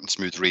at Heart and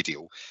Smooth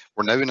Radio.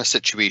 We're now in a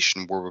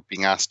situation where we're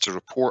being asked to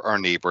report our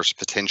neighbours,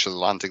 potentially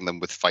landing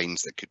them with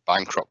fines that could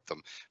bankrupt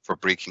them for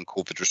breaking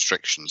COVID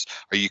restrictions.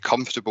 Are you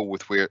comfortable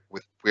with where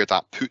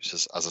that puts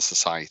us as a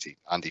society?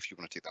 Andy, if you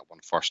want to take that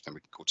one first, then we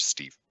can go to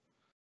Steve.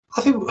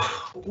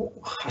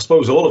 I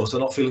suppose all of us are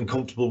not feeling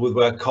comfortable with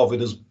where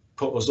COVID has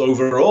put us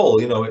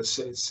overall. You know,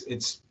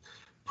 it's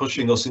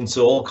pushing us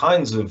into all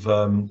kinds of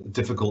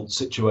difficult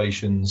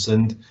situations,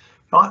 and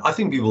I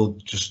think people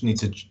just need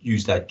to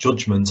use their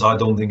judgment. I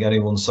don't think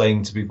anyone's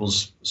saying to people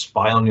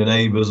spy on your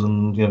neighbours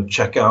and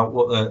check out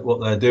what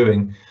they're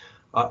doing.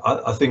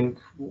 I think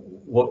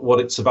what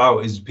it's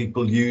about is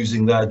people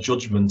using their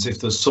judgment. If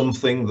there's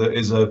something that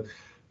is a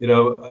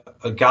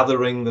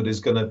gathering that is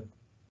going to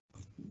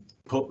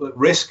put at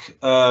risk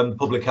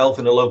public health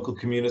in a local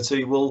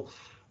community, well,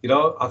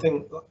 I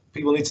think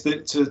people need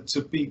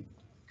to be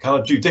kind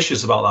of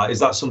judicious about that.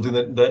 Is that something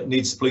that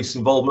needs police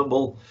involvement?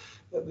 Well,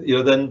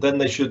 then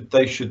they should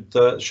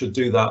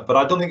do that. But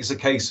I don't think it's a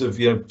case of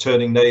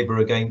turning neighbour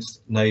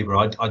against neighbour.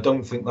 I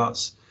don't think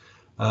that's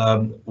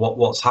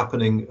what's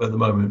happening at the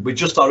moment. We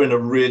just are in a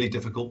really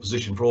difficult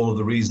position for all of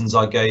the reasons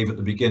I gave at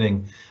the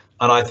beginning,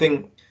 and I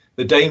think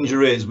the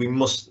danger is we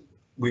must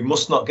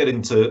not get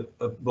into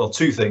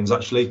two things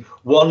actually.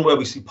 One, where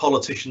we see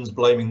politicians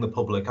blaming the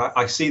public.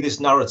 I see this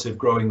narrative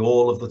growing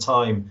all of the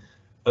time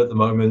at the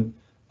moment,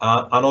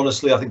 and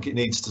honestly I think it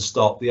needs to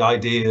stop. The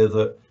idea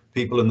that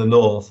people in the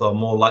north are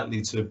more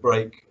likely to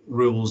break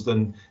rules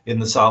than in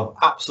the south,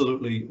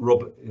 absolutely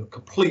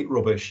complete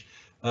rubbish.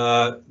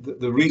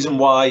 The reason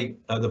why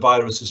the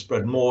virus has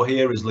spread more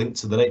here is linked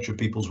to the nature of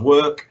people's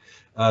work,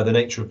 the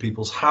nature of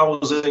people's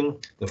housing,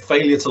 the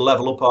failure to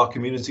level up our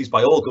communities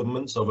by all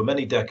governments over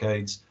many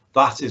decades.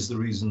 That is the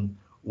reason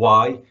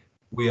why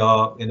we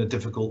are in a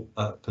difficult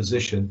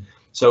position.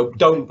 So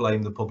don't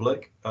blame the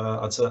public.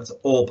 I'd say that's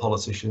all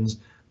politicians.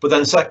 But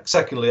then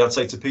secondly, I'd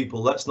say to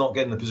people, let's not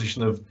get in the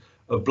position of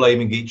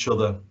blaming each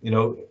other.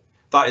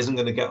 That isn't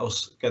going to get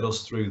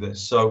us through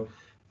this. So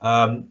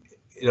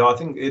I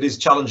think it is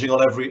challenging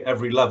on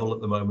every level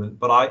at the moment,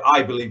 but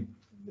I believe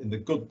in the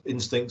good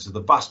instincts of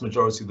the vast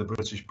majority of the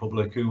British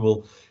public, who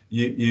will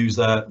use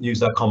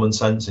their common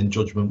sense in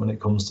judgment when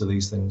it comes to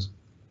these things.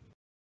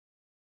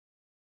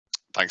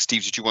 Thanks.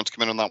 Steve, did you want to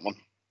come in on that one?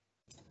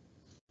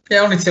 Yeah,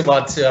 only to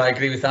add to, I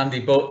agree with Andy,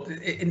 but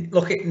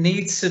it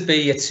needs to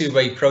be a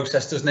two-way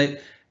process, doesn't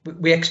it?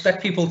 We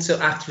expect people to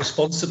act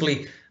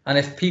responsibly, and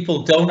if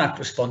people don't act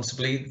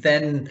responsibly,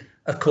 then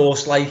of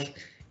course, like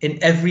in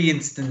every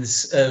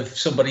instance of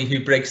somebody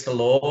who breaks the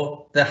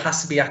law, there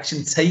has to be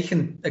action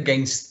taken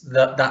against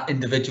that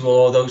individual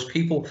or those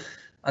people.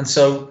 And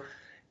so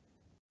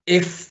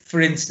if, for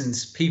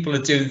instance, people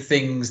are doing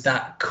things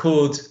that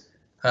could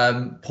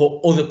put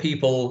other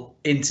people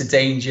into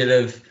danger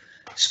of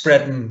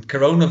spreading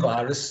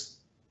coronavirus,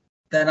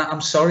 then I'm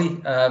sorry,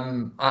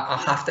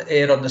 I have to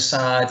err on the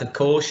side of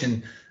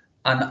caution.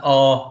 And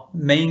our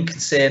main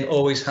concern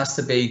always has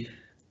to be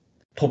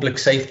public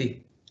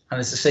safety, and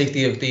it's the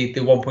safety of the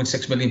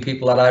 1.6 million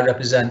people that I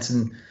represent,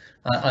 and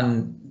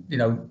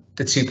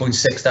the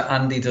 2.6 that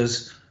Andy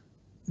does.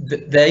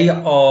 They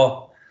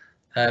are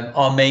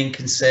our main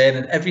concern,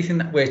 and everything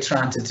that we're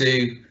trying to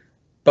do,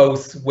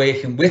 both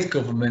working with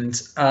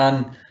government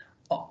and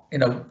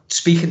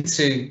speaking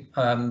to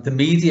the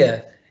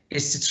media,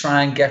 is to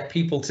try and get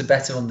people to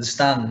better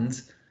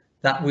understand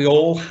that we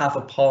all have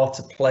a part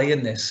to play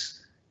in this.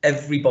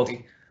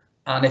 Everybody,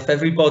 and if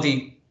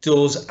everybody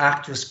does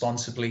act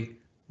responsibly,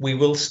 we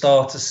will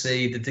start to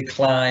see the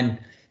decline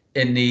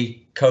in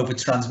the COVID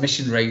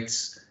transmission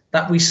rates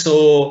that we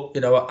saw,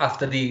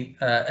 after the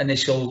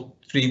initial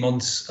 3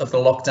 months of the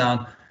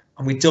lockdown.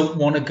 And we don't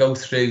want to go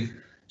through,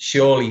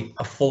 surely,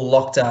 a full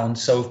lockdown.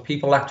 So if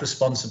people act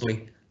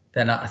responsibly,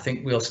 then I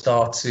think we'll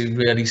start to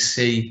really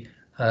see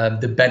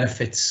the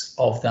benefits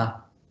of that.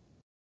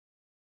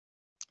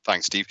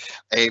 Thanks, Steve.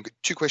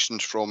 Two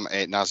questions from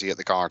Nazi at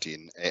The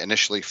Guardian.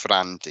 Initially for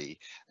Andy.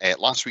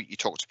 Last week you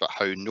talked about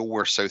how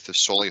nowhere south of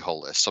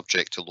Solihull is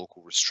subject to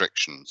local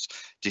restrictions.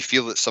 Do you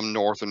feel that some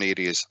northern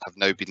areas have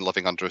now been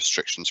living under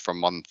restrictions for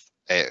months,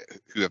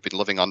 who have been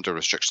living under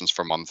restrictions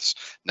for months,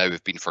 now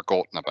have been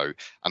forgotten about?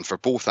 And for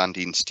both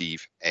Andy and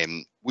Steve,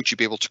 would you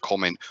be able to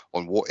comment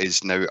on what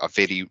is now a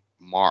very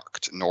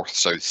marked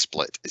north-south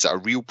split? Is it a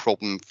real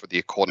problem for the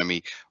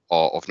economy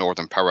of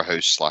Northern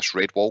Powerhouse /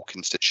 Redwall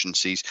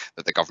constituencies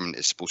that the government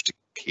is supposed to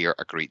care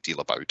a great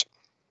deal about?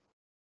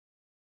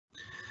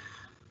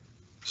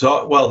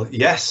 So, well,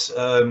 yes,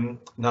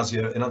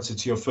 Nazia, in answer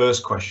to your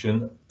first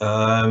question,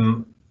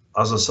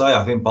 as I say,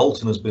 I think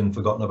Bolton has been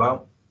forgotten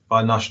about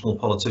by national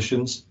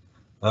politicians,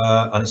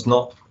 and it's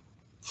not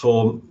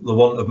for the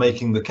want of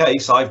making the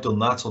case. I've done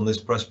that on this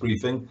press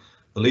briefing.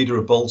 The leader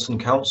of Bolton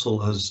Council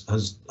has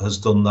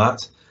done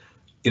that.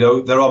 You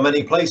know, there are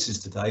many places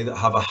today that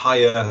have a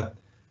higher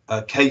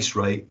case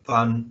rate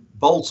than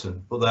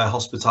Bolton, but their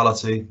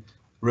hospitality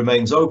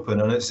remains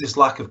open, and it's this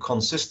lack of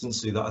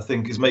consistency that I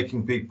think is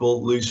making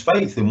people lose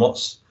faith in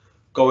what's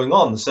going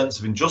on. The sense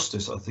of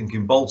injustice, I think,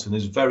 in Bolton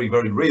is very,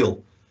 very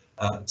real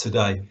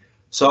today.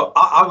 So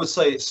I would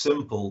say it's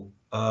simple.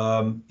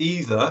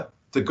 Either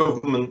the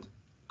government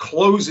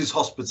closes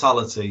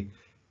hospitality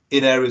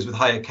in areas with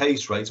higher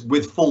case rates,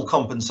 with full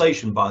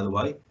compensation, by the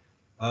way,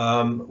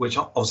 which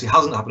obviously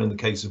hasn't happened in the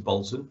case of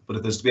Bolton, but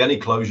if there's to be any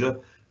closure,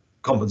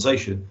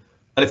 compensation.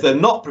 And if they're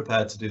not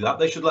prepared to do that,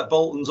 they should let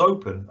Bolton's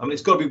open. I mean,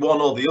 it's got to be one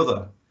or the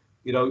other.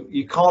 You know,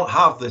 you can't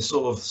have this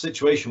sort of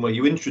situation where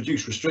you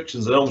introduce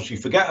restrictions and almost you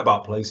forget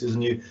about places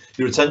and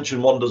your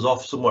attention wanders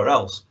off somewhere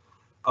else.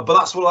 But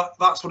that's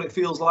what it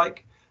feels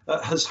like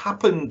has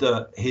happened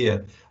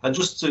here. And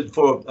just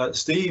for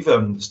Steve,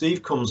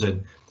 Steve comes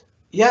in.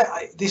 Yeah,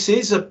 this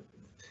is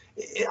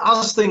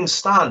as things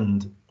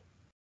stand,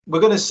 we're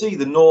going to see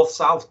the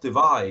north-south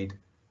divide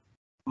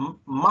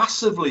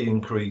massively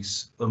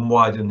increase and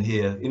widen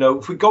here. You know,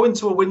 if we go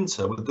into a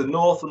winter with the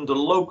north under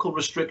local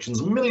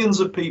restrictions, millions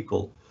of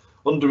people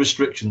under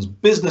restrictions,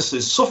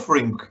 businesses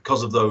suffering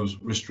because of those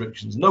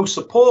restrictions, no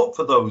support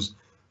for those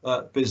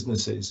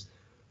businesses,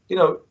 you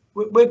know,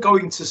 we're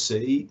going to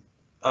see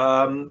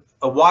a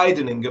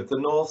widening of the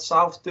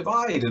north-south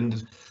divide.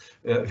 And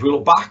if we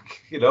look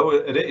back, you know,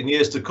 at it in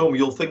years to come,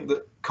 you'll think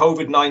that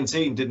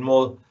COVID-19 did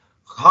more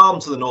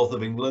harm to the north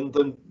of England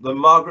than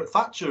Margaret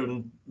Thatcher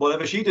and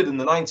whatever she did in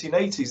the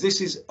 1980s. This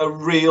is a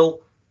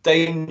real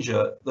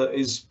danger that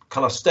is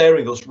kind of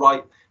staring us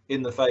right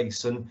in the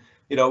face. And,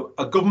 you know,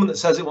 a government that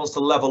says it wants to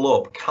level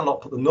up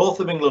cannot put the north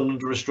of England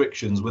under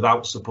restrictions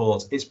without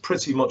support. It's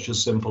pretty much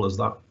as simple as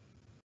that.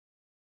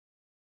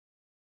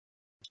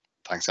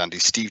 Thanks, Andy.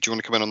 Steve, do you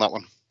want to come in on that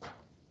one?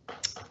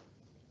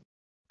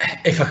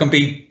 If I can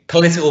be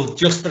political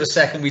just for a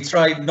second, we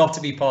try not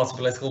to be party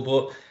political,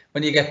 but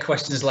when you get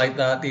questions like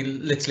that, they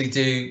literally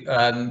do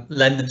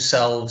lend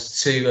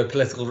themselves to a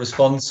political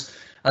response.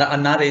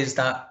 And that is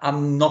that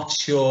I'm not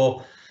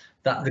sure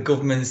that the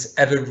government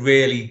ever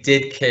really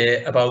did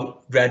care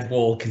about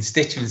Redwall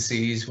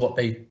constituencies. What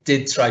they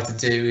did try to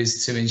do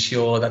is to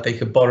ensure that they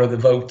could borrow the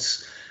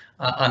votes.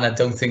 And I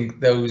don't think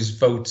those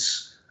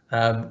votes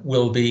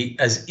will be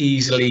as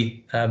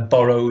easily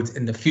borrowed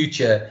in the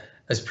future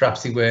as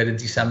perhaps they were in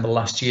December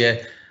last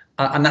year.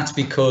 And that's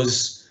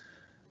because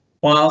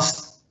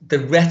whilst the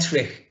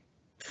rhetoric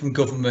from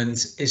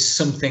government is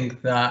something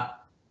that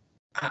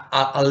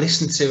I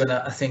listen to and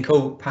I think,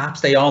 oh,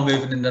 perhaps they are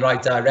moving in the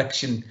right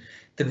direction.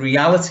 The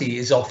reality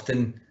is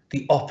often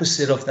the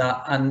opposite of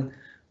that. And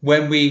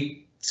when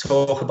we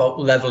talk about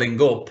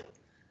levelling up,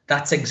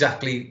 that's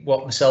exactly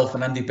what myself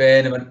and Andy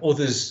Burnham and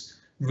others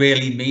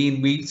really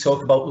mean. We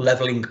talk about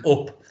levelling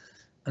up,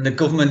 and the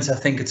government, I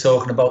think, are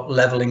talking about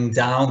levelling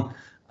down.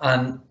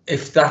 And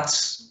if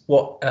that's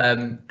what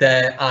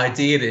their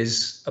idea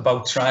is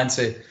about trying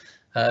to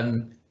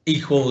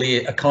equal the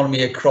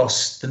economy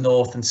across the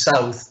north and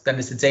south, then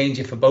it's a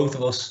danger for both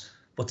of us.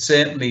 But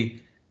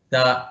certainly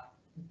that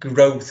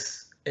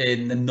growth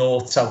in the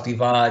north-south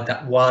divide,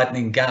 that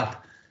widening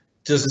gap,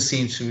 doesn't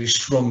seem to have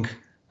shrunk,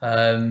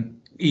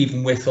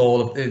 even with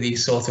all of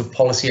these sort of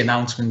policy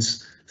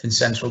announcements from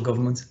central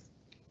government.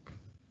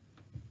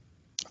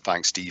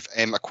 Thanks, Steve.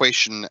 A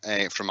question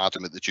from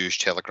Adam at the Jewish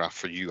Telegraph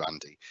for you,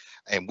 Andy.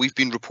 We've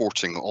been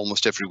reporting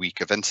almost every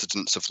week of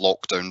incidents of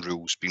lockdown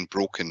rules being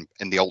broken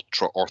in the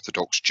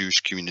ultra-Orthodox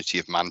Jewish community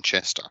of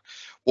Manchester.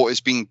 What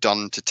is being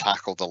done to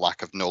tackle the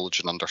lack of knowledge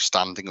and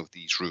understanding of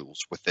these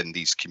rules within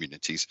these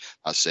communities?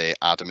 That's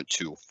Adam at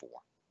 204.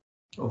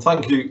 Well,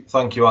 thank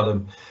you,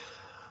 Adam.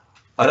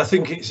 And I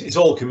think it's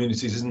all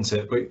communities, isn't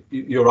it? But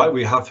you're right,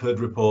 we have heard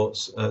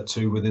reports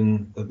too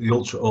within the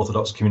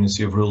ultra-Orthodox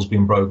community of rules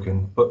being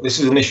broken. But this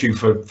is an issue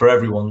for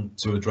everyone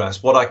to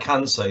address. What I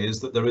can say is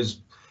that there is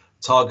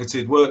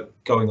targeted work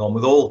going on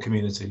with all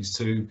communities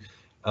to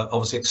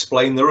obviously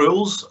explain the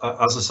rules.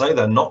 As I say,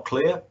 they're not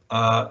clear.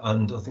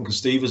 And I think as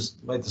Steve has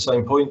made the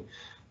same point.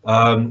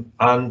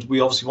 And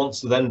we obviously want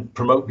to then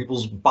promote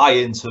people's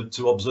buy-in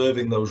to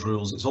observing those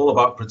rules. It's all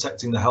about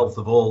protecting the health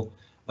of all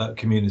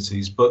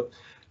communities. But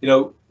you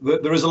know,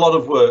 there is a lot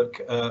of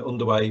work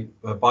underway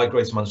by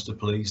Greater Manchester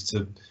Police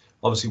to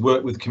obviously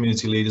work with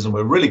community leaders, and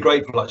we're really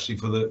grateful actually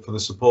for the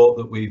support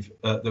that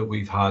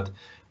we've had.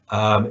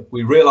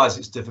 We realise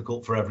it's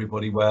difficult for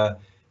everybody where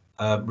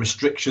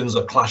restrictions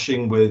are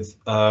clashing with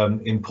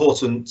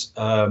important,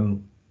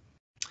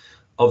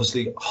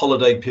 obviously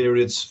holiday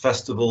periods,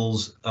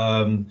 festivals,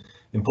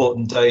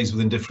 important days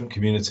within different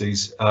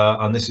communities,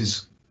 and this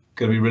is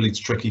going to be really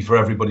tricky for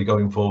everybody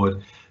going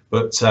forward.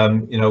 But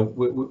you know,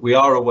 we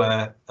are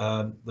aware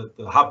that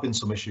there have been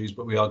some issues,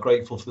 but we are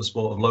grateful for the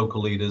support of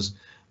local leaders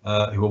who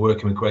are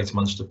working with Greater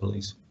Manchester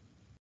Police.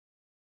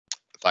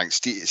 Thanks.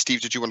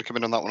 Steve, did you want to come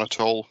in on that one at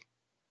all?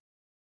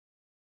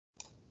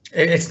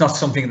 It's not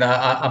something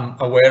that I'm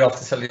aware of,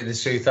 to tell you the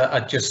truth.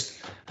 I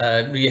just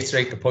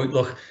reiterate the point.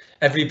 Look,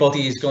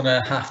 everybody is going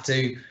to have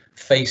to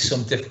face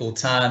some difficult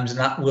times, and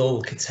that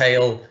will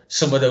curtail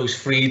some of those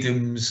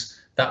freedoms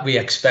that we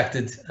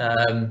expected,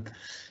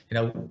 you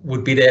know,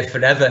 would be there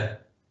forever.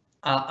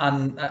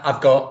 And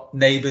I've got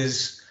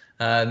neighbours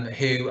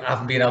who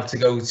haven't been able to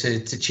go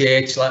to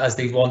church as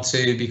they want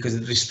to because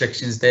of the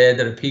restrictions there.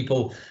 There are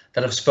people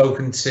that I've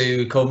spoken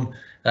to come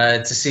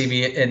to see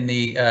me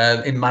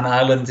in Man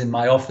Island in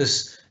my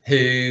office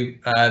who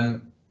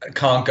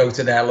can't go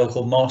to their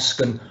local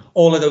mosque, and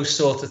all of those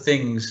sorts of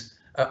things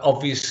are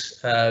obvious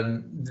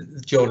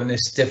during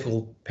this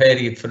difficult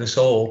period for us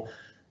all.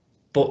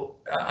 But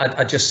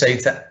I just say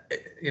that,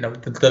 you know,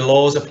 the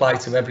laws apply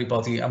to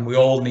everybody, and we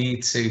all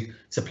need to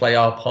play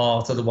our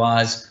part.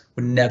 Otherwise,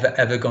 we're never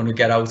ever going to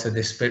get out of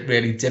this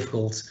really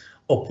difficult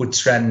upward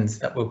trend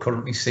that we're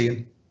currently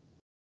seeing.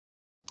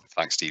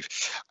 Thanks, Steve.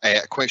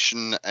 A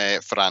question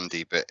for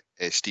Andy, but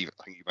Steve,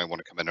 I think you might want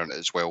to come in on it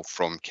as well,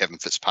 from Kevin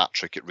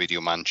Fitzpatrick at Radio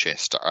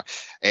Manchester.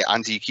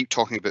 Andy, you keep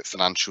talking about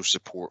financial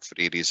support for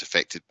areas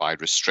affected by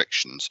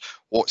restrictions.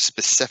 What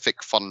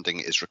specific funding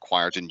is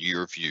required in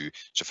your view?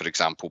 So, for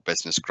example,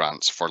 business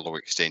grants, furlough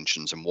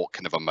extensions, and what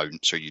kind of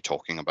amounts are you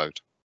talking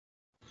about?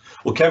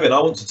 Well, Kevin,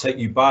 I want to take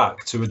you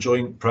back to a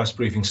joint press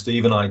briefing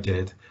Steve and I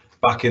did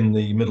back in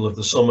the middle of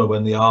the summer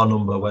when the R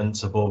number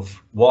went above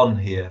 1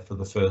 here for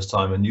the first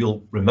time, and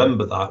you'll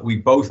remember that we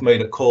both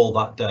made a call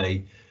that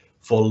day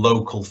for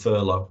local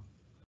furlough,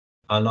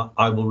 and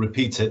I will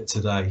repeat it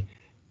today.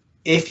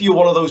 If you're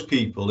one of those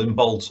people in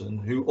Bolton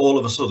who all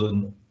of a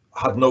sudden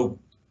had no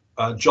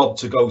job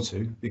to go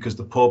to because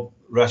the pub,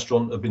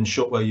 restaurant have been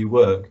shut where you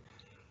work,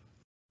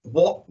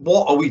 what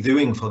are we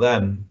doing for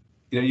them?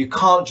 You know, you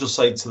can't just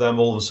say to them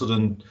all of a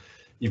sudden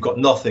you've got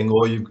nothing,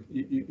 or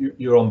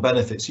you're on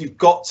benefits. You've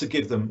got to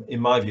give them, in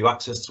my view,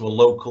 access to a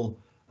local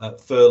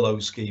furlough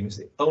scheme. It's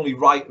the only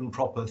right and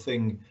proper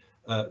thing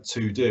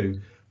to do.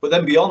 But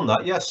then beyond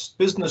that, yes,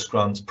 business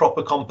grants,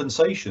 proper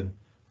compensation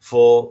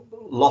for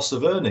loss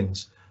of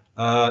earnings,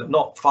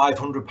 not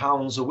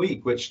 £500 a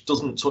week, which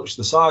doesn't touch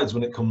the sides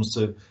when it comes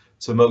to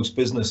most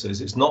businesses.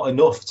 It's not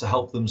enough to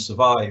help them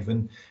survive.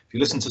 And if you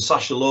listen to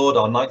Sasha Lord,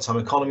 our nighttime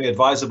economy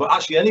advisor, but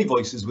actually any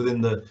voices within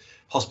the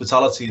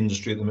hospitality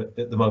industry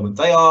at the moment,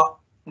 they are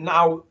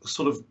now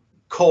sort of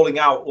calling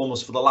out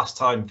almost for the last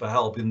time for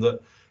help, in that,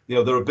 you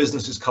know, there are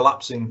businesses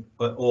collapsing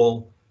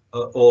all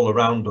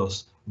around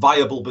us,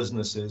 viable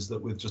businesses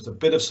that with just a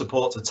bit of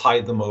support to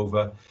tide them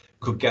over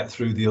could get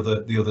through the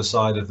other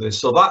side of this.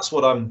 So that's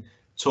what I'm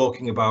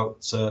talking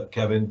about,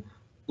 Kevin.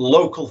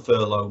 Local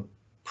furlough,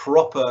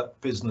 proper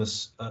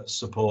business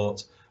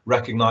support,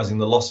 recognising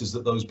the losses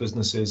that those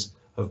businesses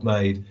have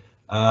made.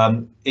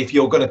 If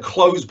you're going to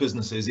close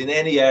businesses in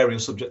any area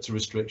subject to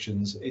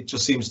restrictions, it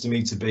just seems to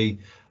me to be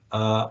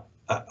a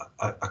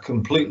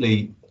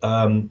completely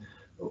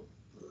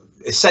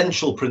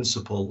essential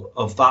principle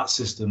of that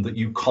system, that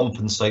you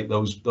compensate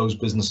those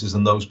businesses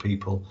and those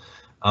people.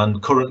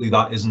 And currently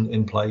that isn't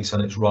in place,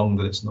 and it's wrong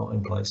that it's not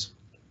in place.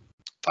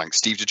 Thanks.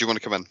 Steve, did you want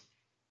to come in?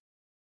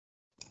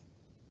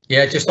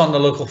 Yeah, just on the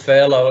local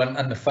furlough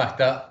and the fact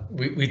that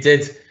we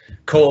did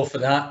call for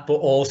that, but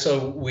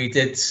also we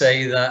did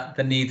say that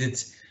there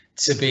needed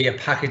to be a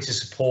package of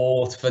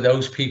support for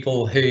those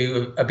people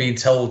who are being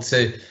told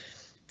to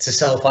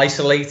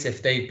self-isolate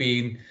if they've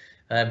been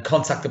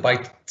contacted by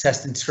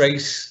Test and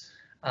Trace,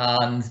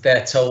 and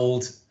they're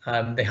told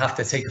they have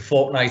to take a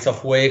fortnight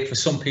off work. For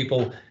some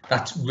people,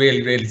 that's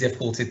really, really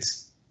difficult.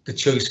 It's the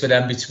choice for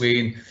them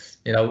between,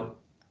 you know,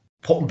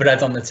 putting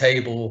bread on the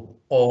table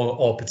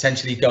or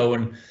potentially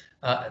going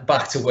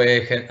back to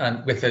work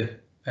and with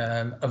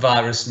a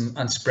virus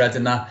and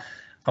spreading that.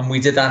 And we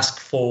did ask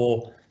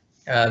for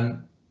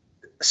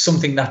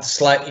something that's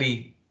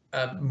slightly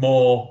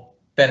more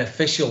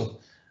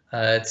beneficial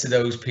to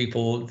those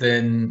people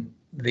than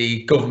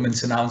the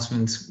government's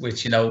announcement,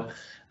 which, you know,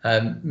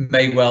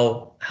 may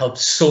well help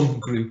some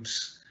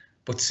groups,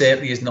 but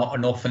certainly is not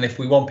enough. And if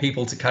we want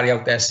people to carry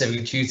out their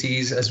civic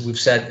duties, as we've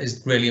said,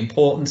 is really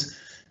important,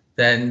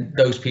 then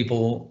those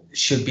people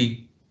should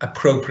be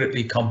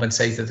appropriately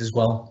compensated as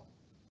well.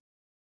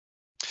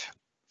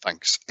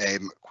 Thanks.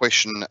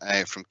 Question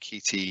from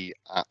Katie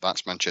at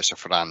That's Manchester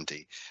for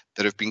Andy.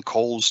 There have been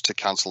calls to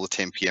cancel the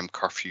 10 p.m.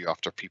 curfew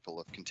after people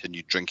have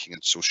continued drinking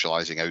and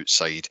socialising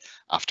outside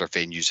after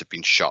venues have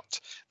been shut.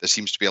 There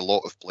seems to be a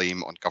lot of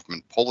blame on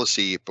government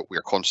policy, but we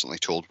are constantly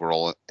told we're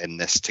all in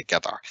this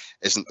together.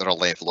 Isn't there a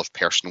level of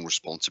personal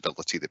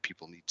responsibility that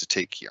people need to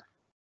take here?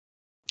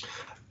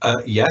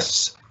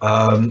 Yes,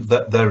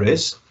 there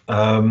is.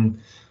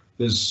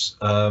 There's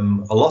a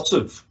lot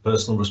of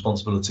personal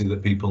responsibility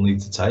that people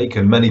need to take,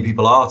 and many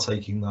people are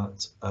taking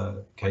that,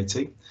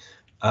 Katie.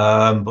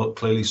 But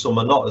clearly some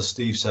are not, as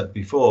Steve said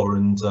before,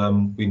 and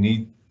we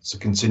need to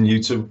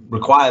continue to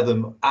require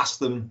them, ask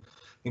them,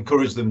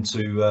 encourage them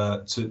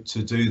to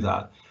do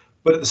that.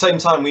 But at the same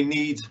time, we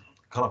need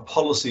kind of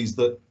policies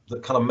that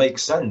kind of make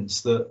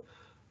sense, that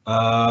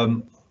are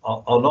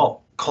not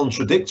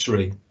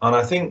contradictory. And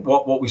I think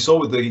what we saw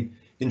with the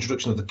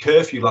introduction of the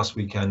curfew last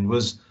weekend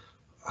was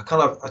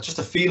just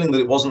a feeling that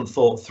it wasn't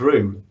thought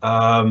through.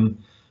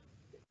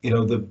 You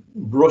know, the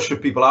rush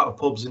of people out of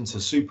pubs into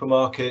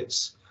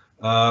supermarkets,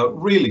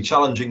 really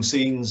challenging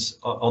scenes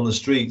on the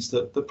streets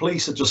that the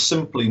police are just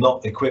simply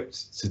not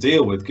equipped to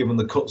deal with, given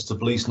the cuts to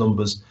police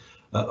numbers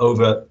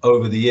over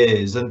the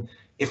years. And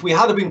if we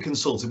had been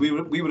consulted,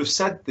 we would have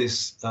said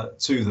this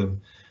to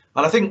them.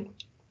 And I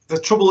think the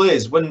trouble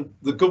is when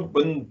the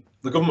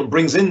government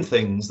brings in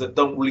things that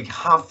don't really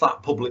have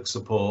that public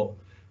support,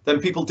 then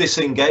people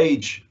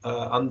disengage,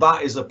 and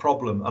that is a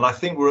problem. And I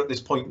think we're at this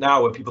point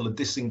now where people are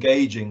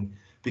disengaging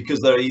because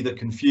they're either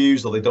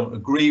confused or they don't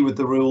agree with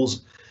the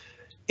rules.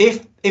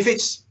 If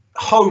it's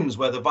homes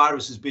where the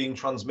virus is being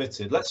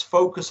transmitted, let's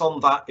focus on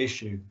that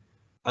issue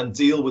and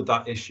deal with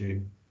that issue,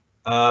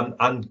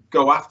 and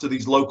go after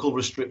these local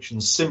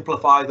restrictions,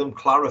 simplify them,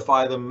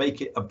 clarify them,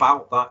 make it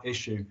about that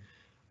issue.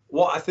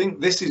 What I think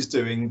this is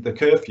doing, the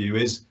curfew,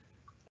 is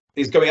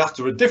going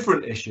after a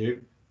different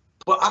issue,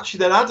 but actually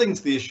then adding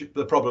to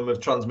the problem of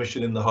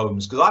transmission in the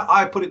homes. Because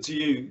I put it to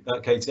you,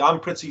 Katie, I'm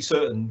pretty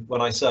certain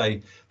when I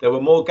say there were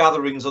more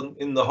gatherings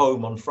in the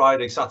home on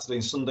Friday, Saturday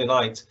and Sunday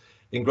night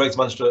in Greater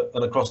Manchester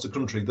and across the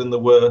country than there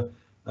were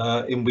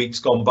in weeks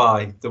gone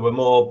by. There were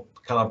more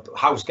kind of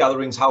house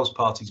gatherings, house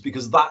parties,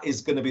 because that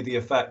is going to be the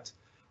effect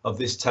of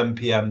this 10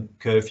 p.m.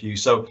 curfew.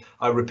 So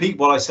I repeat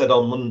what I said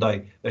on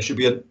Monday, there should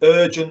be an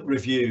urgent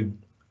review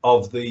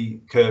of the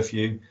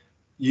curfew,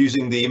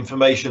 using the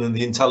information and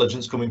the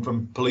intelligence coming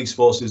from police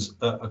forces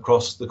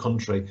across the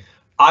country.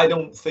 I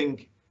don't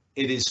think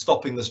it is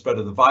stopping the spread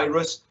of the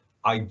virus.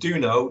 I do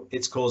know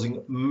it's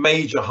causing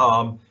major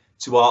harm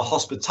to our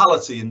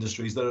hospitality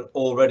industries that are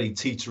already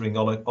teetering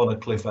on a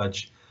cliff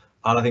edge.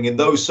 And I think in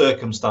those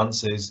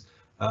circumstances,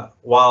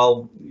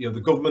 while the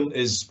government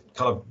is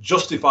kind of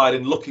justified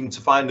in looking to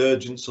find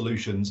urgent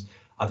solutions,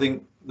 I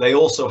think they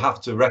also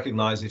have to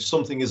recognise if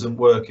something isn't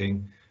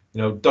working,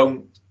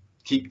 don't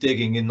keep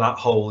digging in that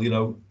hole,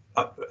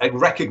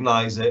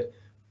 recognise it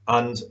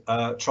and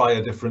try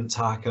a different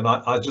tack. And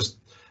I just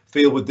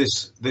feel with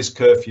this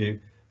curfew,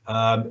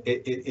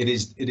 it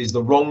is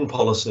the wrong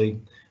policy,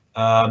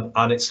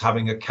 and it's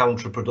having a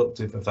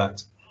counterproductive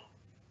effect.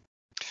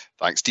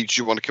 Thanks. Steve,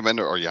 do you want to come in,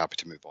 or are you happy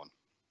to move on?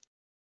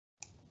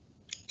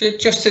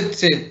 Just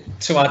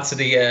to add to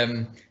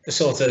the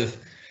sort of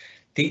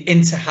the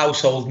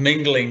inter-household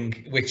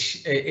mingling,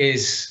 which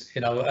is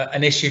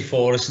an issue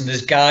for us, and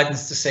there's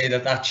guidance to say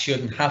that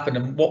shouldn't happen.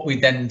 And what we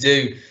then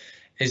do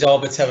is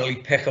arbitrarily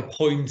pick a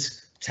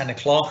point, 10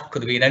 o'clock,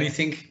 could have been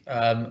anything.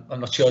 I'm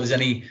not sure there's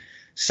any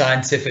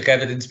scientific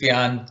evidence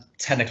behind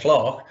 10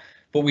 o'clock,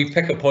 but we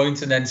pick a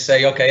point and then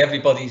say, okay,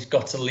 everybody's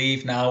got to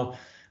leave now.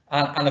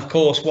 And of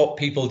course, what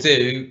people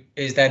do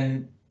is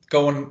then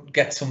go and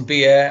get some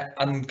beer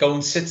and go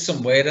and sit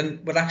somewhere, and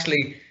we're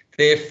actually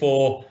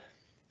therefore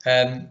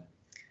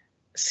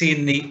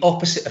seeing the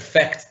opposite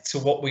effect to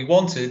what we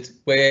wanted,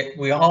 where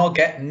we are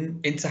getting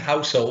into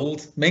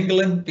household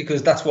mingling,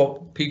 because that's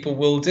what people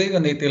will do,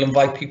 and they'll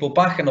invite people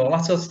back and all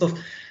that sort of stuff.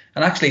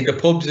 And actually the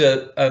pubs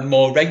are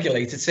more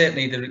regulated,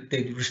 certainly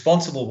the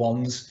responsible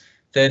ones,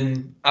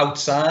 than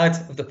outside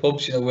of the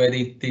pubs, where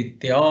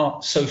they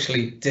are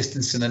socially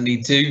distancing and they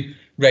do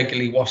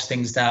regularly wash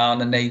things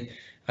down, and they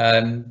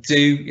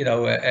do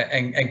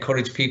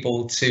encourage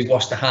people to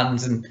wash their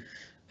hands and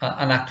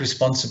act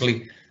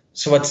responsibly.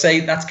 So I'd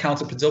say that's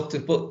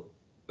counterproductive, but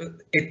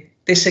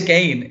this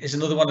again is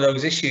another one of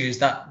those issues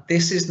that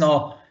this is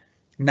not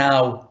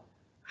now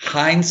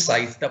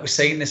hindsight that we're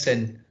saying this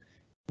in.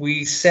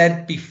 We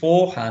said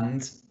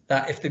beforehand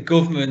that if the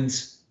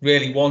government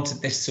really wanted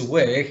this to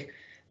work,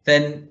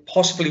 then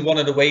possibly one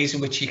of the ways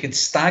in which you could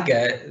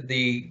stagger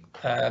the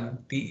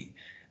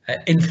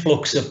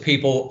influx of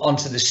people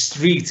onto the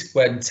street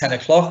when 10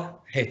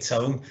 o'clock hits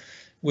home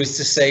was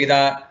to say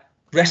that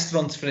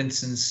restaurants, for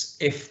instance,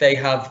 if they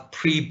have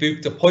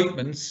pre-booked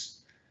appointments,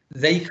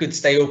 they could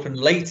stay open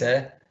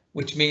later,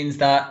 which means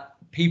that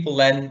people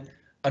then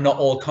are not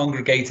all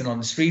congregating on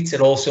the streets.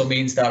 It also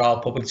means that our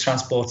public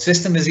transport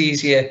system is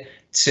easier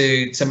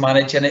to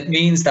manage, and it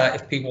means that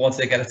if people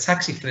wanted to get a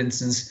taxi, for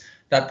instance,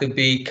 that there'd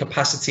be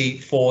capacity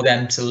for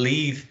them to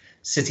leave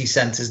city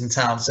centres and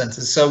town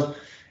centres. So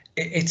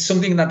it's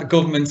something that the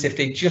government, if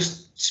they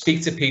just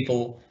speak to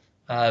people,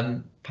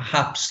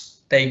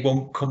 perhaps they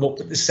won't come up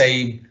with the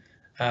same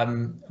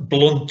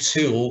blunt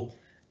tool,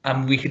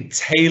 and we could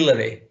tailor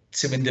it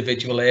to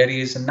individual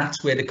areas, and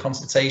that's where the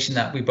consultation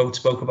that we both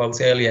spoke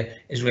about earlier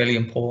is really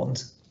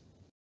important.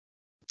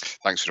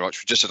 Thanks very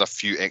much. We just had a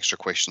few extra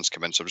questions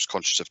come in, so I'm just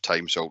conscious of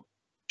time, so I'll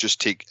just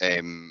take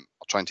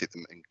I'll try and take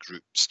them in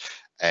groups,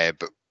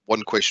 but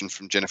one question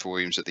from Jennifer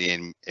Williams at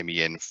the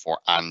MEN for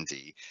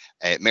Andy.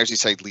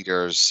 Merseyside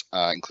leaders,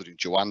 including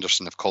Joe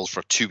Anderson, have called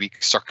for a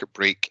 2-week circuit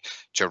break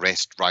to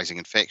arrest rising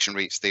infection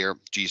rates there.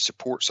 Do you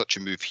support such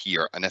a move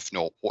here? And if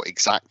not, what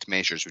exact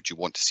measures would you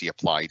want to see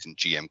applied in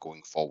GM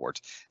going forward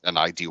in an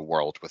ideal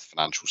world with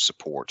financial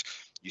support?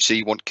 You say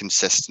you want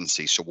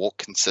consistency, so what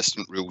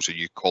consistent rules are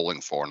you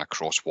calling for and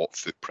across what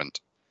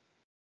footprint?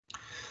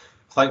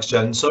 Thanks,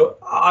 Jen. So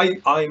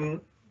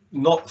I'm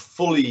not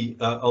fully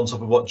on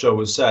top of what Joe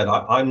has said.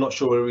 I'm not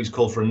sure whether he's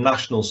called for a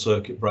national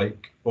circuit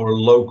break or a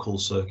local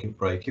circuit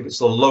break. If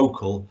it's a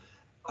local,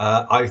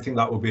 I think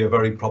that would be a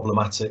very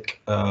problematic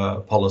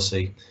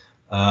policy,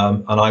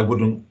 and I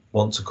wouldn't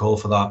want to call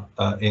for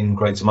that in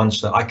Greater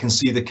Manchester. I can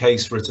see the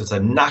case for it at a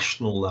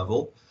national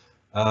level.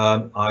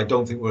 I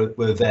don't think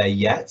we're there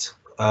yet,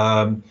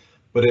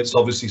 but it's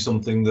obviously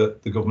something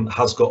that the government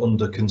has got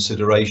under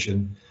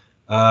consideration.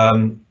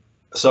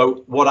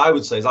 So what I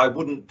would say is I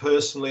wouldn't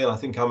personally, and I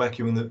think I'm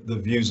echoing the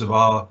views of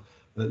our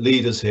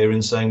leaders here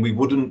in saying we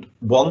wouldn't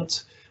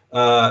want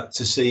to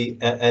see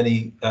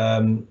any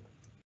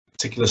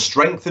particular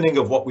strengthening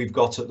of what we've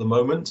got at the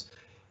moment,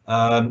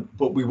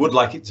 but we would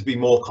like it to be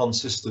more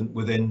consistent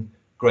within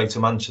Greater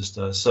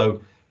Manchester.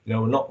 So, you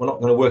know, we're not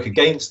going to work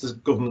against the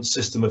government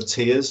system of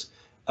tiers,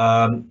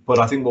 but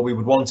I think what we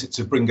would want it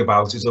to bring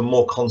about is a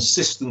more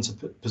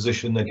consistent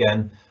position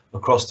again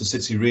across the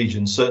city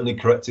region, certainly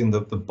correcting the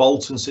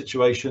Bolton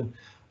situation,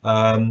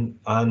 and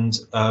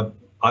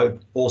I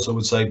also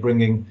would say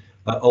bringing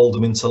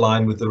Oldham into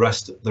line with the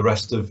rest of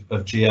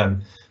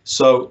GM.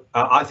 So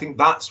I think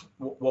that's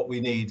what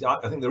we need.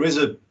 I think there is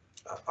a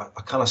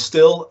kind of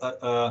still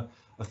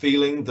a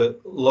feeling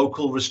that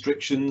local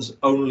restrictions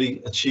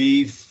only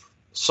achieve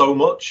so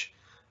much,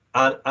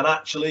 and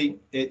actually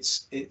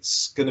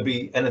it's going to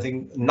be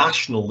anything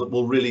national that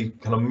will really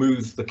kind of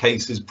move the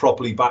cases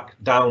properly back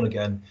down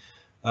again.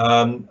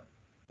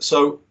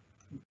 So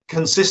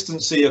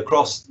consistency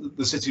across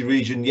the city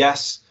region,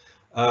 yes,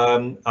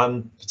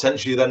 and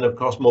potentially then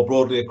more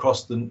broadly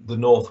across the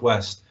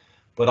northwest.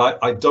 But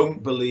I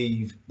don't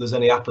believe there's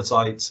any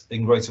appetite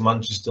in Greater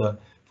Manchester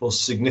for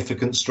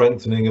significant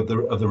strengthening of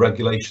the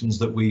regulations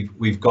that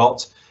we've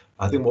got.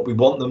 I think what we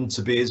want them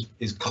to be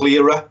is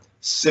clearer,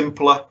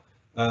 simpler.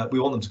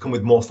 We want them to come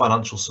with more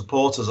financial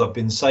support, as I've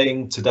been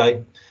saying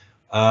today.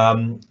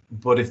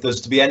 But if there's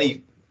to be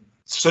any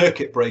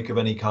circuit break of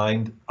any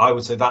kind, I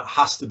would say that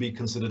has to be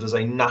considered as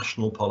a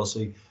national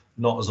policy,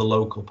 not as a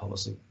local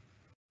policy.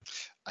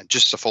 And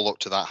just to follow up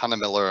to that, Hannah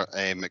Miller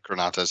at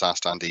Granada has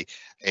asked Andy,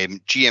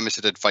 GM has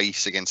had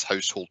advice against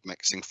household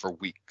mixing for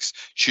weeks.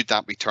 Should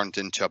that be turned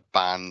into a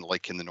ban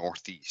like in the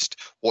Northeast?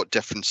 What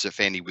difference,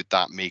 if any, would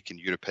that make in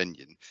your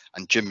opinion?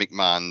 And Jim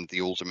McMahon, the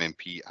Oldham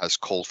MP, has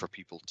called for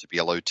people to be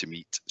allowed to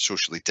meet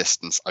socially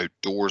distanced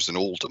outdoors in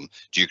Oldham.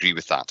 Do you agree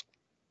with that?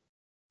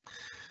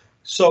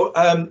 So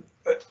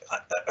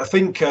I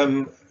think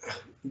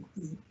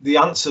the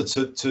answer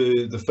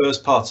to the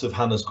first part of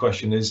Hannah's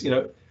question is, you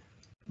know,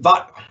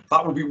 that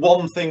would be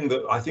one thing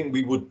that I think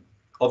we would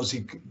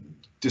obviously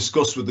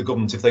discuss with the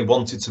government if they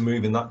wanted to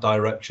move in that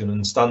direction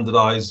and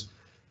standardise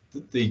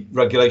the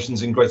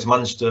regulations in Greater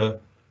Manchester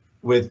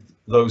with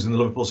those in the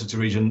Liverpool City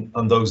region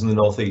and those in the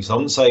North East. I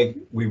wouldn't say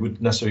we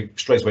would necessarily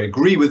straight away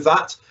agree with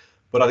that,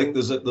 but I think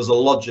there's a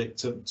logic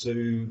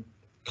to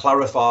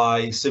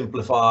clarify,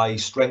 simplify,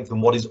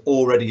 strengthen what is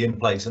already in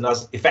place, and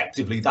as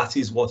effectively that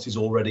is what is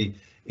already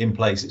in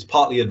place. It's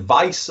partly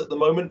advice at the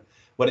moment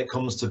when it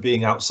comes to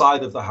being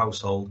outside of the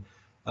household,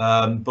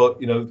 but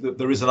you know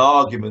there is an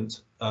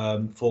argument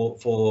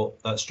for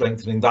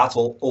strengthening that.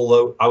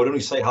 Although I would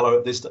only say Hannah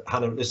at this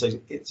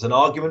stage, it's an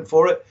argument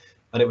for it,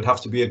 and it would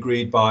have to be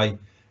agreed by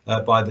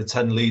the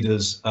 10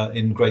 leaders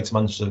in Greater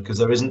Manchester, because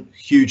there isn't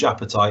huge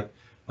appetite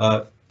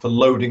for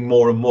loading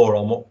more and more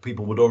on what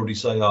people would already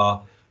say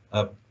are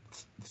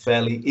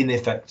fairly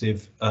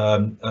ineffective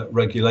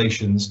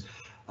regulations.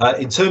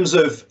 In terms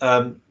of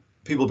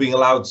people being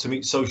allowed to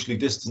meet socially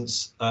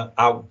distanced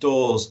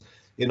outdoors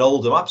in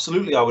Oldham,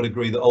 absolutely, I would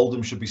agree that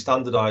Oldham should be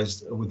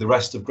standardised with the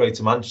rest of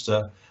Greater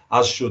Manchester,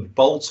 as should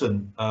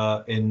Bolton,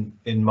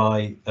 in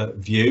my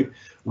view.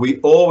 We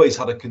always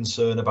had a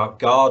concern about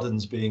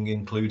gardens being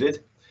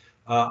included.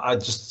 I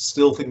just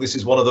still think this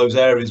is one of those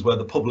areas where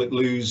the public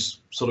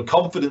lose sort of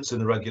confidence in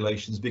the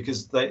regulations,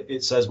 because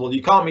it says, well,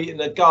 you can't meet in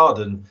a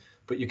garden,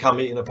 but you can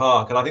meet in a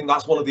park. And I think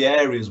that's one of the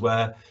areas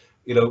where,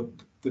 you know,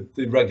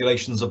 the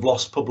regulations have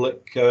lost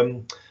public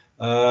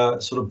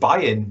sort of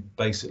buy-in,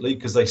 basically,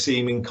 because they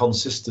seem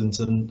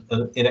inconsistent and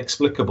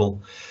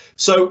inexplicable.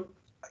 So,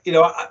 you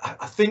know,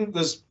 I think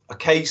there's a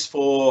case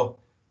for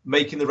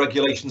making the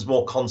regulations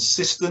more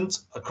consistent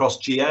across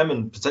GM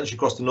and potentially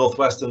across the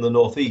Northwest and the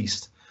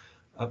Northeast,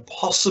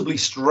 possibly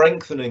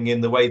strengthening in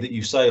the way that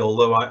you say,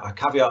 although I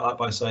caveat that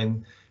by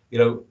saying, you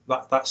know,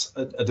 that's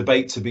a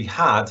debate to be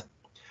had.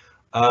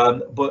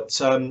 You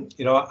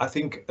know, I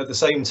think at the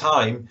same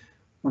time,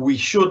 we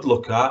should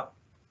look at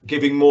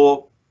giving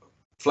more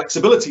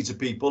flexibility to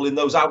people in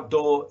those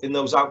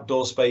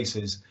outdoor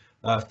spaces.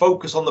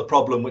 Focus on the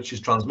problem, which is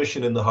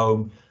transmission in the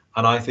home,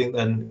 and I think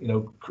then, you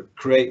know,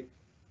 create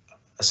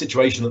a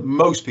situation that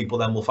most people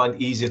then will find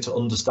easier to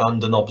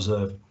understand and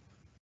observe.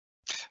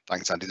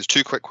 Thanks, Andy. There's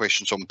two quick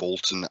questions on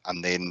Bolton,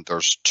 and then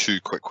there's two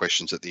quick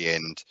questions at the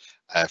end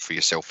for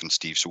yourself and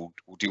Steve. So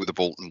we'll deal with the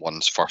Bolton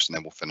ones first, and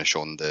then we'll finish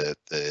on the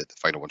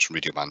final ones from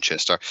Radio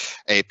Manchester.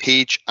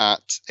 Paige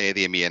at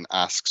the MEN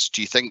asks,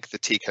 do you think the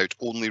takeout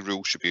only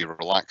rule should be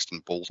relaxed in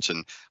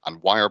Bolton,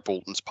 and why are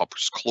Bolton's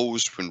pubs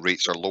closed when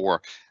rates are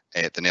lower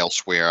than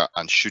elsewhere,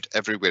 and should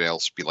everywhere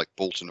else be like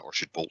Bolton, or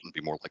should Bolton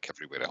be more like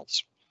everywhere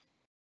else?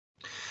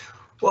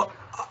 Well,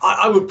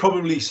 I would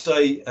probably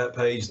say,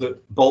 Paige,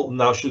 that Bolton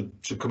now should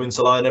come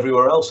into line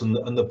everywhere else,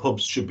 and the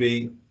pubs should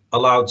be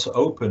allowed to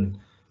open.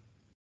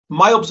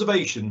 My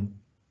observation,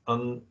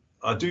 and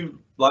I do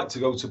like to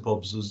go to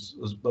pubs,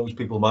 as most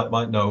people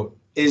might know,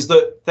 is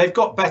that they've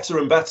got better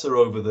and better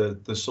over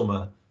the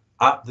summer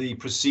at the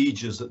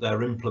procedures that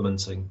they're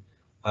implementing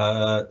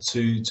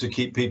to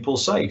keep people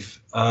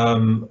safe.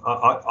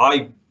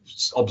 I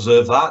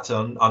observe that,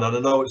 and I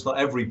know it's not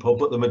every pub,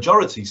 but the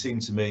majority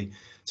seem to me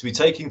to be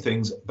taking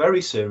things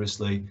very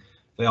seriously.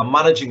 They are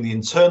managing the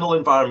internal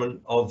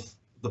environment of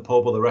the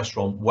pub or the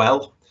restaurant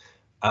well.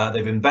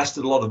 They've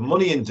invested a lot of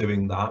money in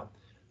doing that.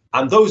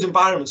 And those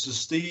environments, as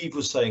Steve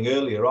was saying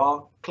earlier,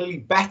 are clearly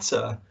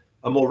better,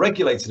 a more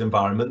regulated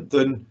environment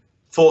than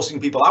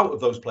forcing people out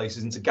of those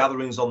places into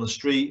gatherings on the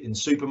street, in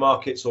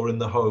supermarkets, or in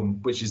the home,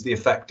 which is the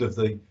effect of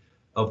the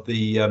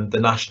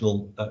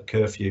national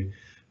curfew.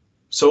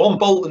 So on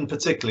Bolton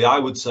particularly, I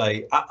would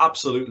say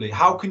absolutely.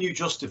 How can you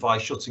justify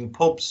shutting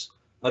pubs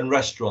and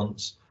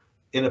restaurants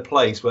in a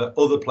place where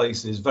other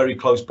places very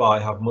close by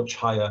have much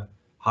higher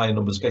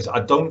numbers of cases? I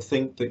don't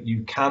think that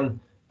you can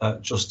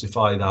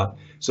justify that.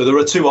 So there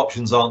are two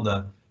options, aren't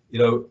there? You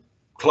know,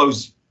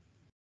 close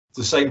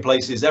the same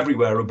places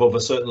everywhere above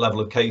a certain level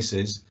of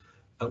cases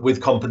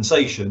with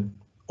compensation,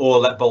 or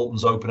let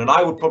Bolton's open. And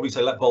I would probably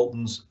say let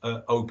Bolton's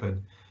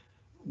open.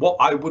 What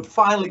I would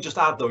finally just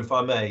add, though, if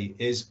I may,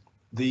 is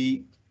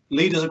the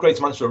leaders of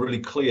Greater Manchester are really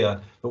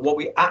clear that what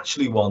we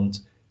actually want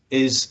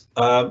is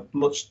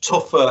much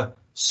tougher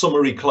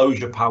summary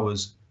closure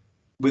powers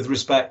with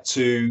respect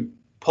to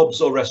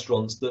pubs or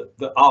restaurants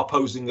that are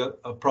posing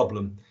a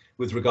problem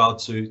with regard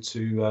to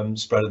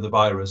spread of the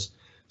virus.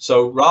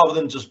 So rather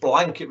than just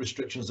blanket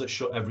restrictions that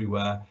shut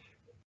everywhere,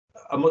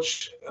 a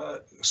much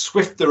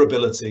swifter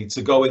ability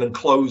to go in and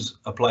close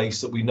a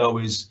place that we know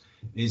is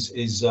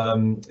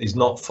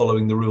not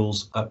following the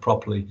rules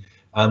properly.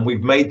 And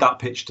we've made that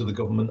pitch to the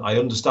government. I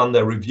understand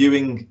they're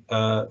reviewing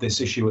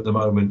this issue at the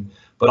moment,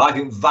 but I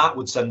think that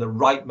would send the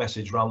right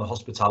message around the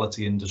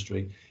hospitality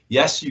industry.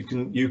 Yes, you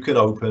can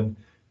open,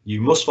 you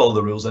must follow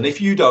the rules, and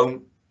if you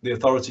don't, the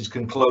authorities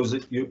can close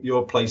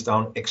your place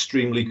down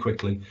extremely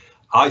quickly.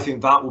 I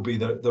think that will be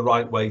the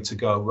right way to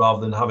go, rather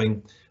than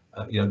having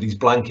you know, these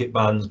blanket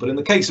bans. But in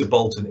the case of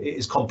Bolton, it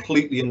is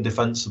completely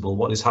indefensible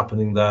what is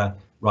happening there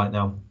right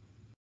now.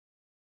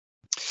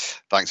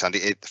 Thanks, Andy.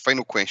 The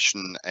final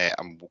question,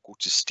 and we'll go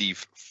to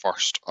Steve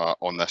first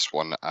on this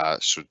one.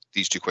 So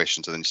these two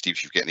questions, and then Steve,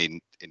 if you've got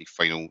any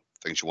final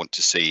things you want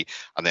to say,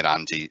 and then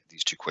Andy,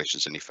 these two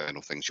questions, any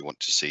final things you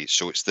want to say.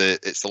 So it's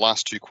the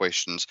last two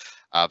questions.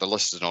 They're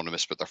listed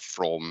anonymous, but they're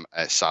from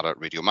Sarah at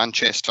Radio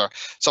Manchester.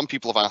 Some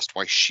people have asked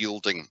why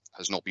shielding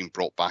has not been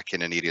brought back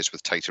in areas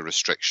with tighter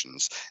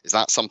restrictions. Is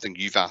that something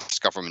you've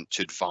asked government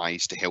to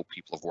advise to help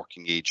people of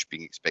working age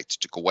being expected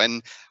to go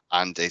in?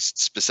 And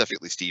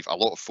specifically, Steve, a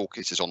lot of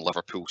focus is on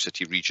Liverpool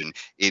City region.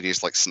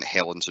 Areas like St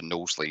Helens and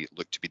Knowsley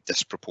look to be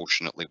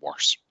disproportionately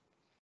worse.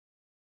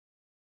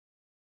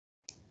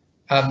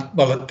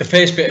 Well, the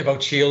first bit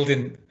about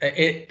shielding,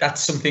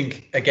 that's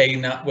something,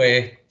 again, that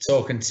we're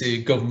talking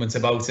to government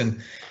about,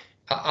 and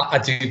I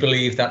do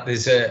believe that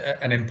there's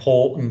an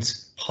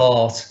important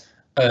part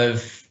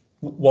of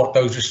what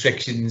those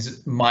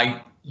restrictions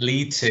might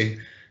lead to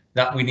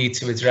that we need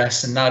to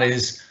address, and that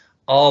is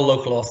our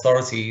local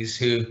authorities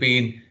who have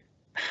been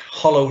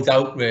hollowed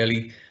out,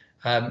 really.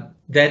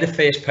 They're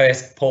the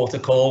first port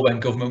of call when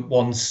government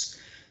wants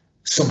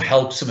some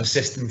help, some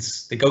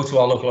assistance. They go to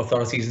our local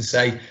authorities and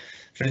say,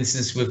 for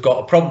instance, we've got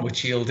a problem with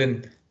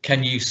shielding,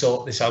 can you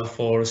sort this out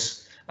for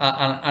us?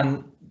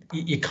 And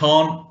you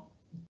can't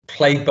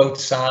play both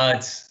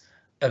sides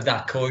of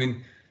that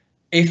coin.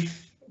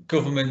 If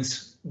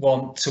governments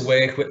want to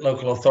work with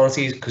local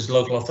authorities, because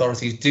local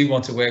authorities do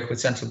want to work with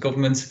central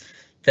government,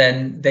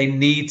 then they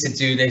need to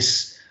do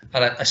this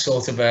at a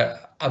sort of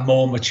a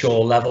more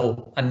mature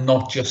level, and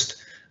not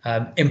just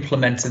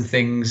implementing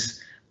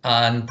things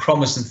and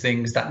promising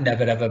things that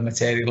never ever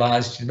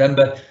materialised.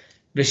 Remember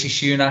Rishi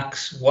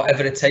Sunak's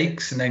whatever it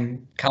takes, and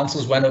then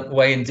councils went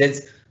away and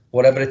did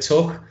whatever it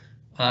took.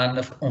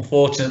 And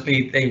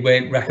unfortunately, they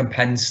weren't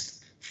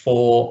recompensed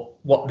for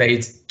what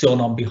they'd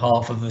done on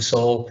behalf of us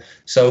all.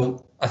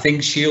 So I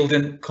think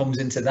shielding comes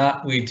into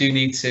that. We do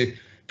need to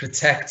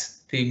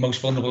protect the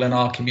most vulnerable in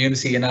our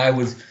community, and I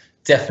would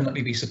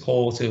definitely be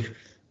supportive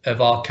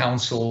of our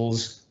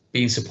councils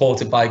being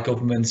supported by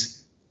government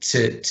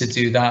to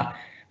do that.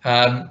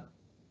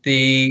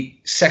 The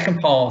second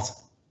part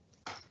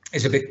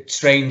is a bit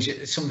strange.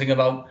 It's something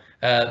about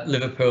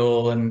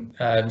Liverpool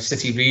and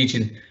City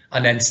Region,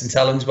 and then St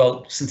Helens.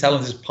 Well, St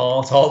Helens is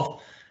part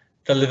of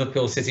the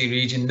Liverpool City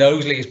Region.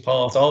 Knowsley is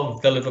part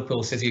of the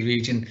Liverpool City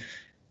Region.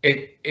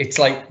 It's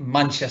like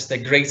Manchester,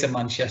 Greater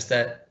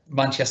Manchester.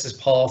 Manchester's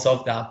part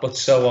of that, but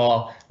so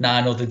are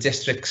 9 other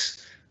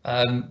districts.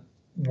 I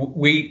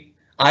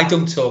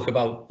don't talk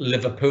about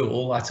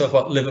Liverpool. I talk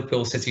about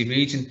Liverpool City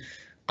Region,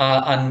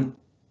 and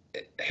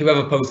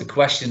whoever posed the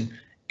question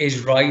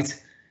is right.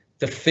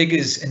 The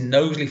figures in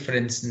Knowsley, for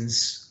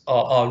instance,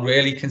 are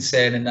really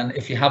concerning. And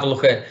if you have a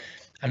look at,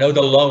 I know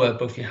they're lower,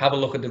 but if you have a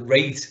look at the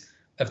rate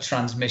of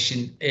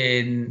transmission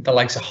in the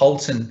likes of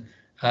Halton,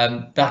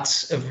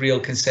 that's of real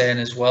concern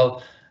as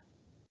well.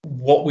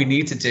 What we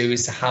need to do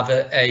is to have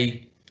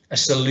a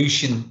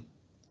solution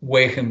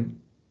working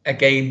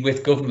again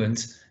with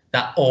government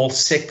that all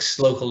 6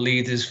 local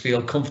leaders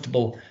feel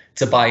comfortable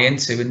to buy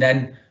into, and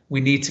then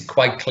we need to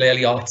quite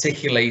clearly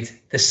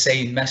articulate the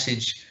same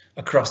message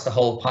across the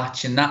whole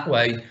patch. And that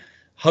way,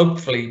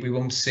 hopefully, we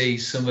won't see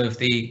some of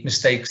the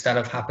mistakes that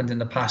have happened in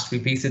the past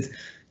repeated,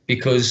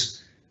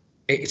 because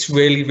it's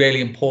really, really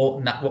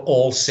important that we're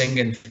all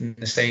singing from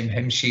the same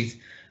hymn sheet.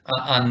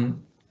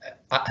 And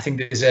I think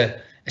there's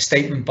a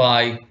statement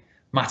by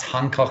Matt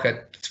Hancock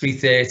at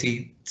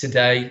 3:30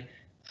 today.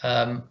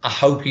 I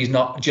hope he's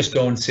not just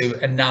going to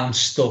announce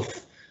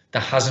stuff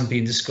that hasn't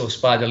been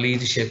discussed by the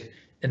leadership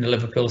in the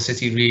Liverpool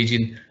City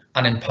Region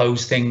and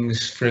impose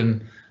things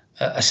from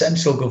a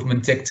central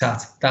government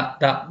diktat.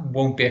 That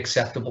won't be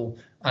acceptable,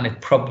 and it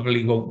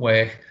probably won't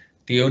work.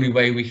 The only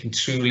way we can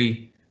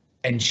truly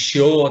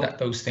ensure that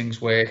those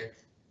things work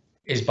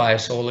is by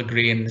us all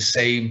agreeing the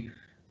same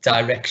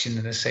direction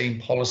and the same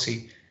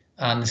policy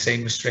and the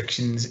same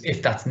restrictions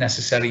if that's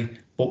necessary,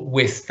 but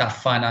with that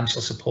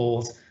financial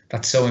support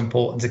that's so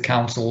important to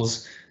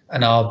councils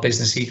and our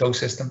business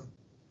ecosystem.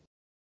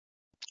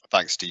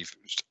 Thanks, Steve.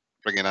 Just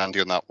bringing Andy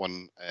on that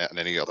one, and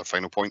any other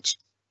final points?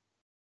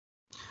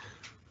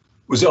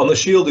 Was it on the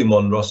shielding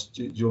one, Ross?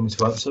 Do you want me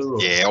to answer?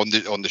 Or? Yeah,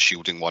 on the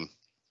shielding one.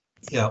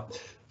 Yeah.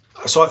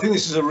 So I think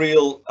this is a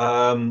real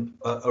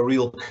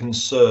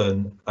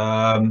concern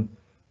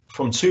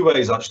from 2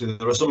 ways, actually.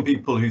 There are some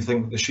people who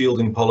think the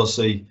shielding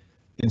policy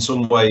in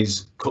some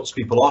ways cuts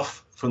people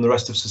off from the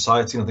rest of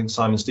society, and I think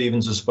Simon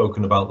Stevens has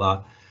spoken about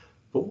that.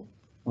 But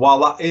while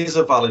that is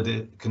a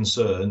valid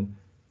concern,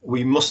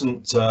 we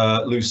mustn't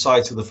lose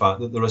sight of the fact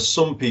that there are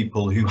some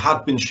people who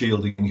had been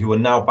shielding who are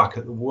now back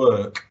at the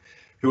work,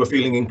 who are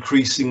feeling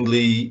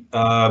increasingly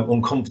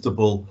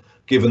uncomfortable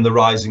given the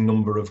rising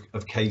number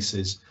of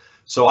cases.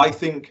 So I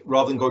think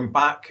rather than going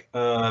back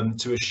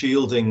to a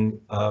shielding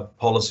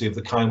policy of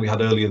the kind we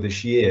had earlier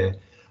this year,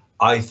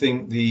 I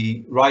think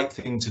the right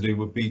thing to do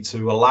would be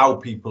to allow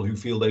people who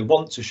feel they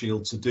want to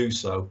shield to do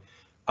so,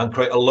 and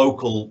create a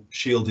local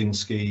shielding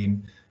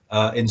scheme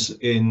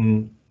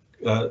in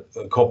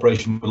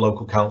cooperation with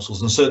local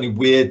councils. And certainly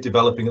we're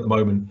developing at the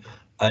moment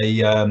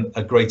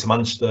a Greater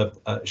Manchester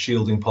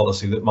shielding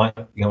policy that might,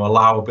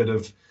 allow a bit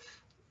of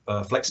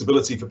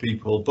flexibility for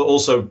people, but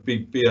also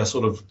be a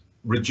sort of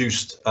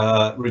reduced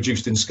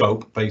in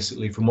scope,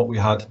 basically, from what we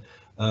had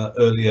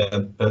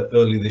earlier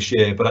this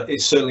year. But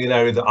it's certainly an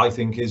area that I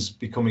think is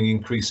becoming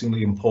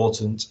increasingly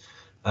important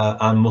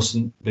and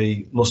mustn't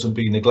be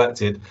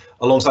neglected,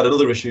 alongside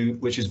another issue,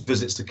 which is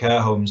visits to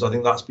care homes. I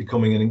think that's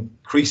becoming an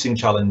increasing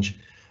challenge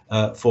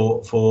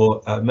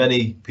for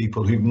many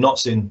people who've not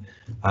seen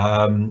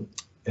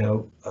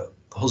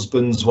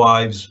husbands,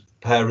 wives,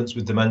 parents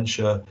with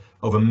dementia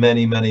over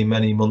many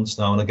months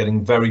now, and are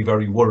getting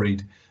very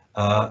worried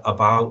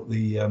about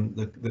the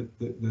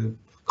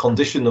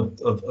condition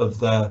of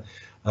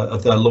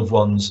their loved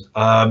ones.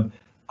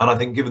 And I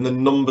think, given the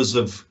numbers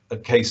of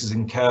cases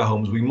in care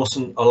homes, we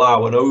mustn't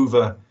allow an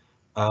over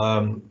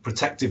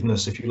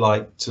protectiveness, if you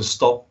like, to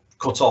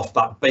cut off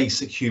that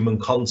basic human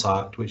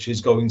contact, which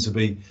is going to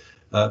be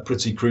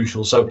pretty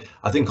crucial. So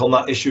I think on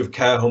that issue of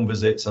care home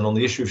visits and on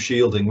the issue of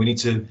shielding, we need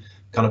to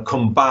kind of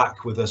come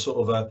back with a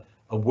sort of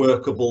a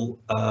workable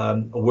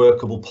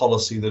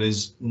policy that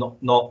is not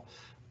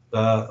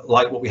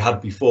like what we had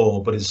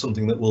before, but is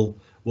something that will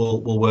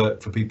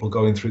work for people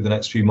going through the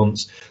next few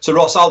months. So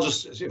Ross,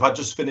 if I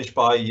just finish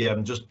by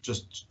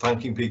just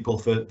thanking people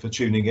for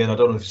tuning in. I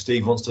don't know if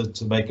Steve wants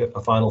to make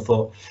a final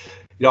thought.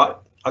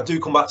 I do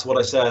come back to what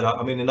I said.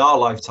 I mean, in our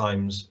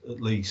lifetimes, at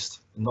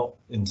least, not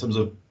in terms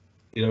of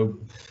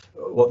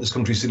what this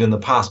country's seen in the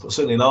past, but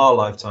certainly in our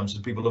lifetimes,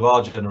 as people of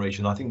our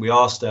generation, I think we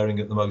are staring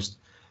at the most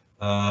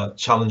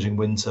challenging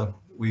winter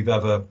we've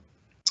ever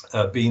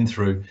been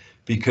through,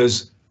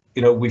 because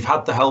we've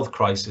had the health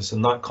crisis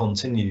and that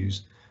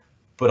continues,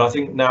 But I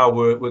think now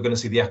we're going to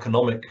see the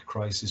economic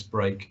crisis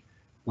break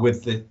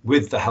with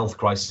the health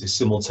crisis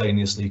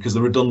simultaneously, because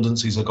the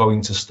redundancies are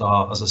going to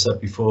start, as I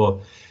said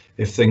before,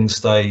 if things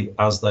stay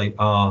as they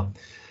are.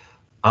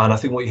 And I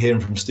think what you're hearing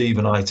from Steve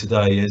and I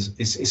today is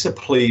it's a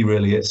plea,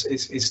 really.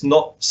 It's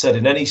not said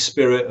in any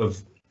spirit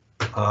of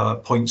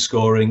point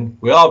scoring.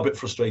 We are a bit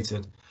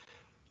frustrated.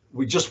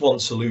 We just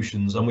want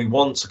solutions, and we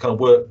want to kind of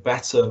work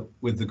better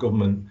with the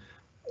government,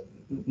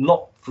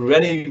 not for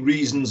any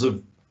reasons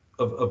of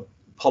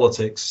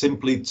politics,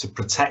 simply to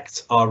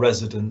protect our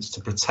residents,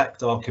 to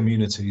protect our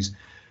communities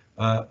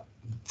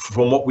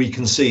from what we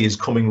can see is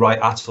coming right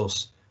at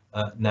us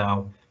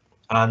now.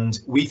 And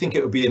we think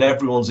it would be in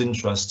everyone's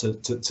interest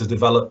to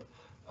develop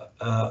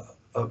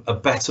a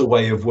better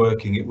way of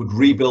working. It would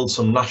rebuild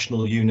some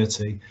national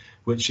unity,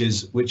 which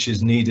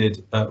is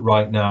needed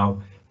right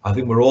now. I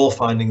think we're all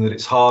finding that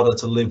it's harder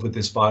to live with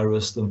this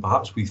virus than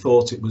perhaps we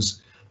thought it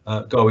was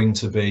going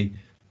to be.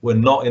 We're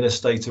not in a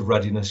state of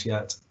readiness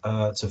yet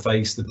to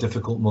face the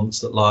difficult months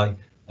that lie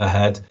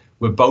ahead.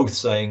 We're both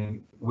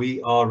saying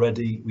we are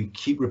ready. We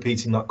keep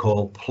repeating that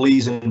call.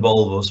 Please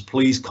involve us.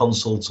 Please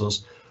consult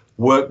us.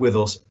 Work with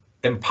us.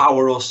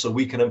 Empower us so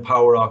we can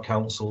empower our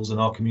councils and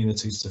our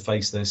communities to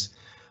face this.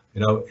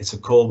 You know, it's a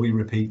call we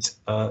repeat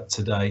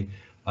today,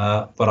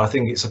 but I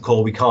think it's a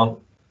call we can't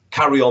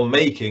carry on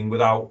making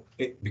without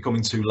it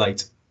becoming too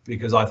late,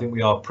 because I think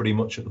we are pretty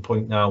much at the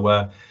point now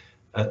where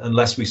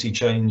unless we see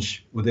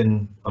change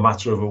within a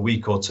matter of a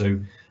week or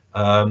two,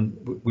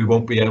 we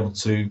won't be able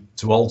to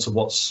alter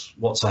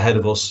what's ahead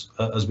of us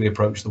as we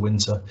approach the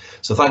winter.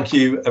 So thank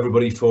you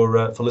everybody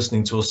for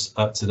listening to us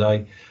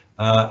today.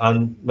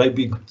 And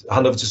maybe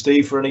hand over to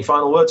Steve for any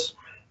final words.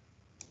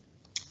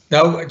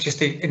 No,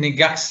 just in the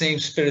exact same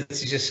spirit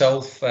as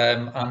yourself,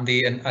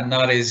 Andy, and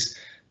that is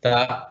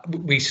that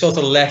we sort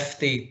of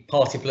left the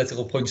party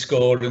political point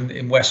score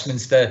in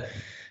Westminster,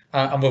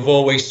 and we've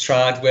always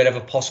tried wherever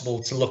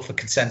possible to look for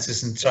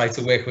consensus and try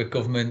to work with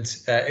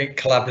government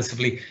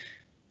collaboratively.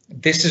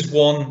 This is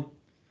one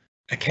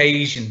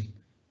occasion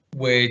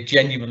where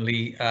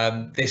genuinely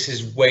this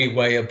is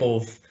way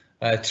above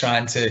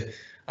trying to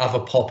have a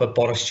pop at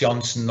Boris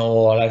Johnson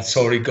or a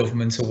Tory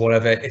government or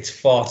whatever. It's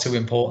far too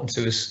important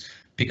to us,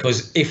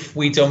 because if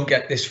we don't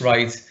get this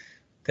right,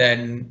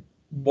 then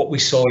what we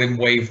saw in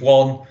wave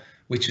 1,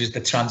 which was the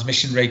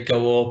transmission rate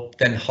go up,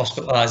 then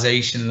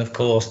hospitalisation and of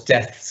course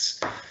deaths,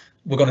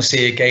 we're going to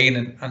see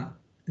again, and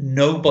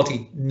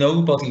nobody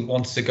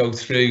wants to go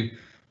through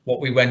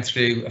what we went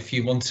through a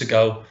few months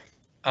ago,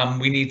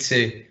 and we need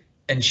to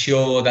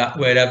ensure that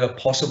wherever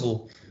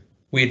possible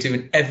we're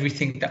doing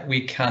everything that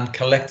we can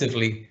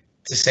collectively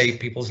to save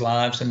people's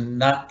lives,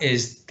 and that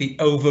is the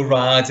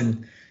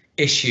overriding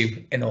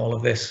issue in all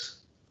of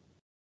this.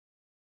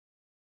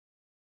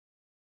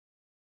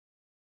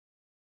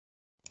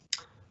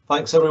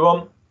 Thanks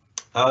everyone,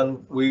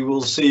 and we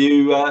will see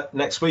you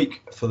next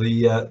week for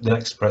the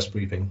next press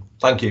briefing.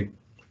 Thank you.